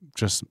life,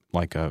 just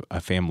like a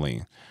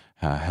family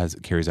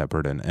carries that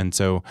burden. And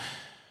so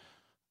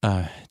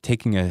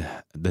taking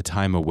the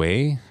time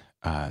away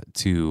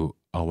to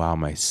allow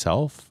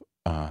myself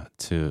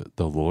to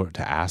the Lord,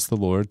 to ask the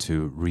Lord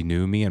to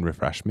renew me and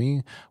refresh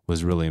me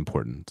was really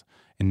important.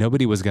 And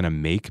nobody was going to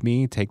make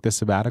me take the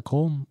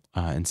sabbatical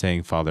and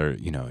saying, Father,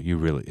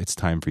 it's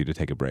time for you to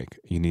take a break.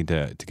 You need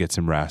to get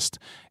some rest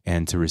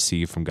and to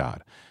receive from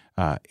God.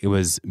 It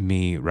was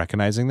me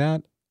recognizing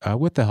that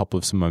with the help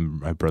of some of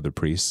my brother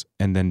priests,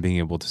 and then being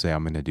able to say,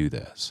 I'm going to do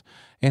this,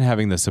 and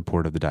having the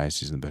support of the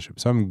diocese and the bishop.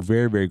 So I'm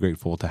very, very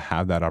grateful to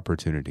have that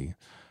opportunity.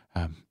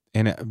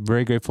 And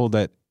very grateful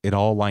that it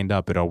all lined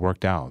up, it all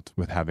worked out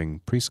with having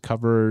priests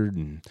covered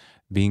and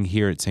being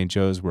here at St.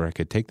 Joe's where I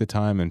could take the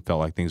time and felt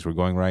like things were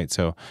going right.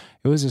 So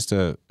it was just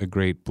a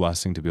great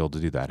blessing to be able to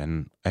do that.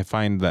 And I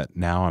find that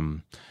now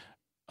I'm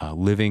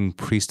living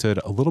priesthood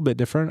a little bit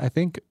different, I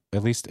think,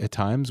 at least at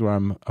times, where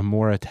I'm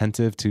more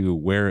attentive to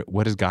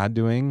what is God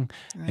doing,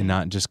 right, and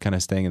not just kind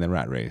of staying in the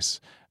rat race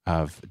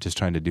of just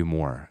trying to do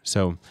more.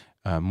 So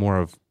more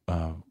of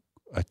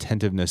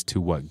attentiveness to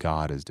what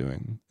God is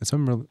doing.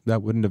 And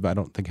that wouldn't have, I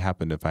don't think,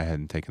 happened if I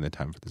hadn't taken the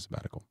time for the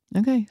sabbatical.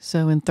 Okay.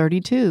 So in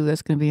 32,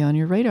 that's going to be on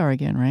your radar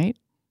again, right?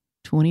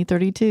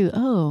 2032.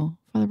 Oh,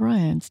 Father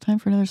Brian, it's time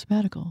for another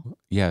sabbatical.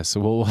 Yes.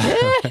 Well,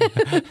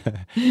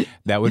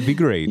 that would be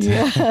great.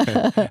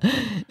 Yeah.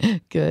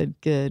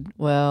 Good.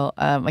 Well,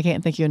 I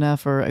can't thank you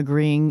enough for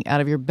agreeing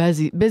out of your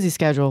busy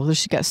schedule.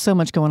 You've got so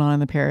much going on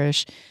in the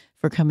parish,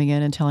 for coming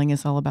in and telling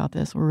us all about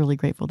this. We're really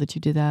grateful that you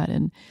did that.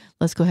 And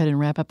let's go ahead and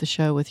wrap up the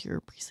show with your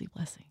priestly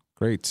blessing.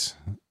 Great.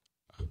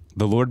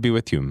 The Lord be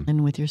with you.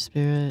 And with your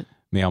spirit.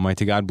 May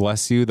Almighty God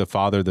bless you, the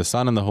Father, the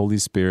Son, and the Holy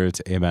Spirit.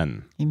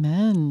 Amen.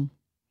 Amen.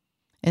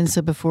 And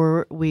so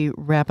before we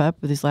wrap up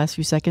with these last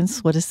few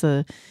seconds, what is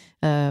the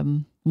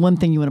one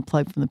thing you want to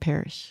plug from the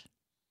parish?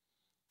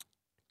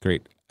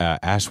 Great.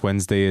 Ash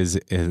Wednesday is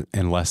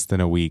in less than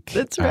a week.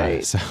 That's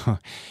right.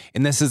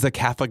 And this is a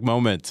Catholic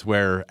moment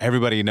where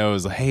everybody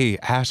knows, hey,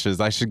 ashes,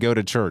 I should go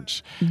to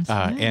church.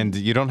 Right. And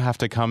you don't have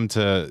to come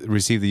to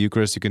receive the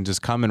Eucharist. You can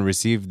just come and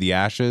receive the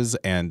ashes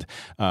and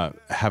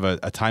have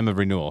a time of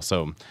renewal.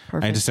 So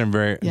perfect. I just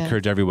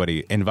encourage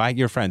everybody, invite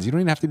your friends. You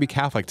don't even have to be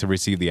Catholic to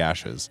receive the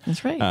ashes.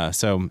 That's right.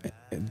 So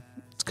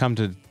come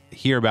to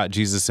hear about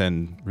Jesus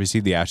and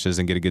receive the ashes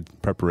and get a good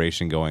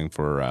preparation going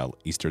for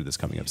Easter that's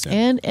coming up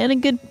soon. And a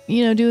good,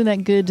 doing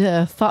that good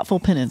thoughtful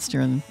penance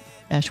during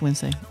Ash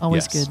Wednesday.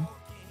 Always good.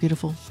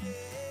 Beautiful.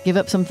 Give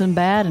up something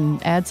bad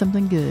and add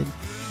something good.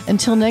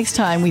 Until next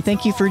time, we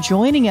thank you for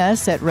joining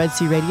us at Red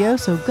Sea Radio.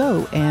 So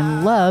go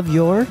and love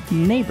your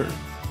neighbor.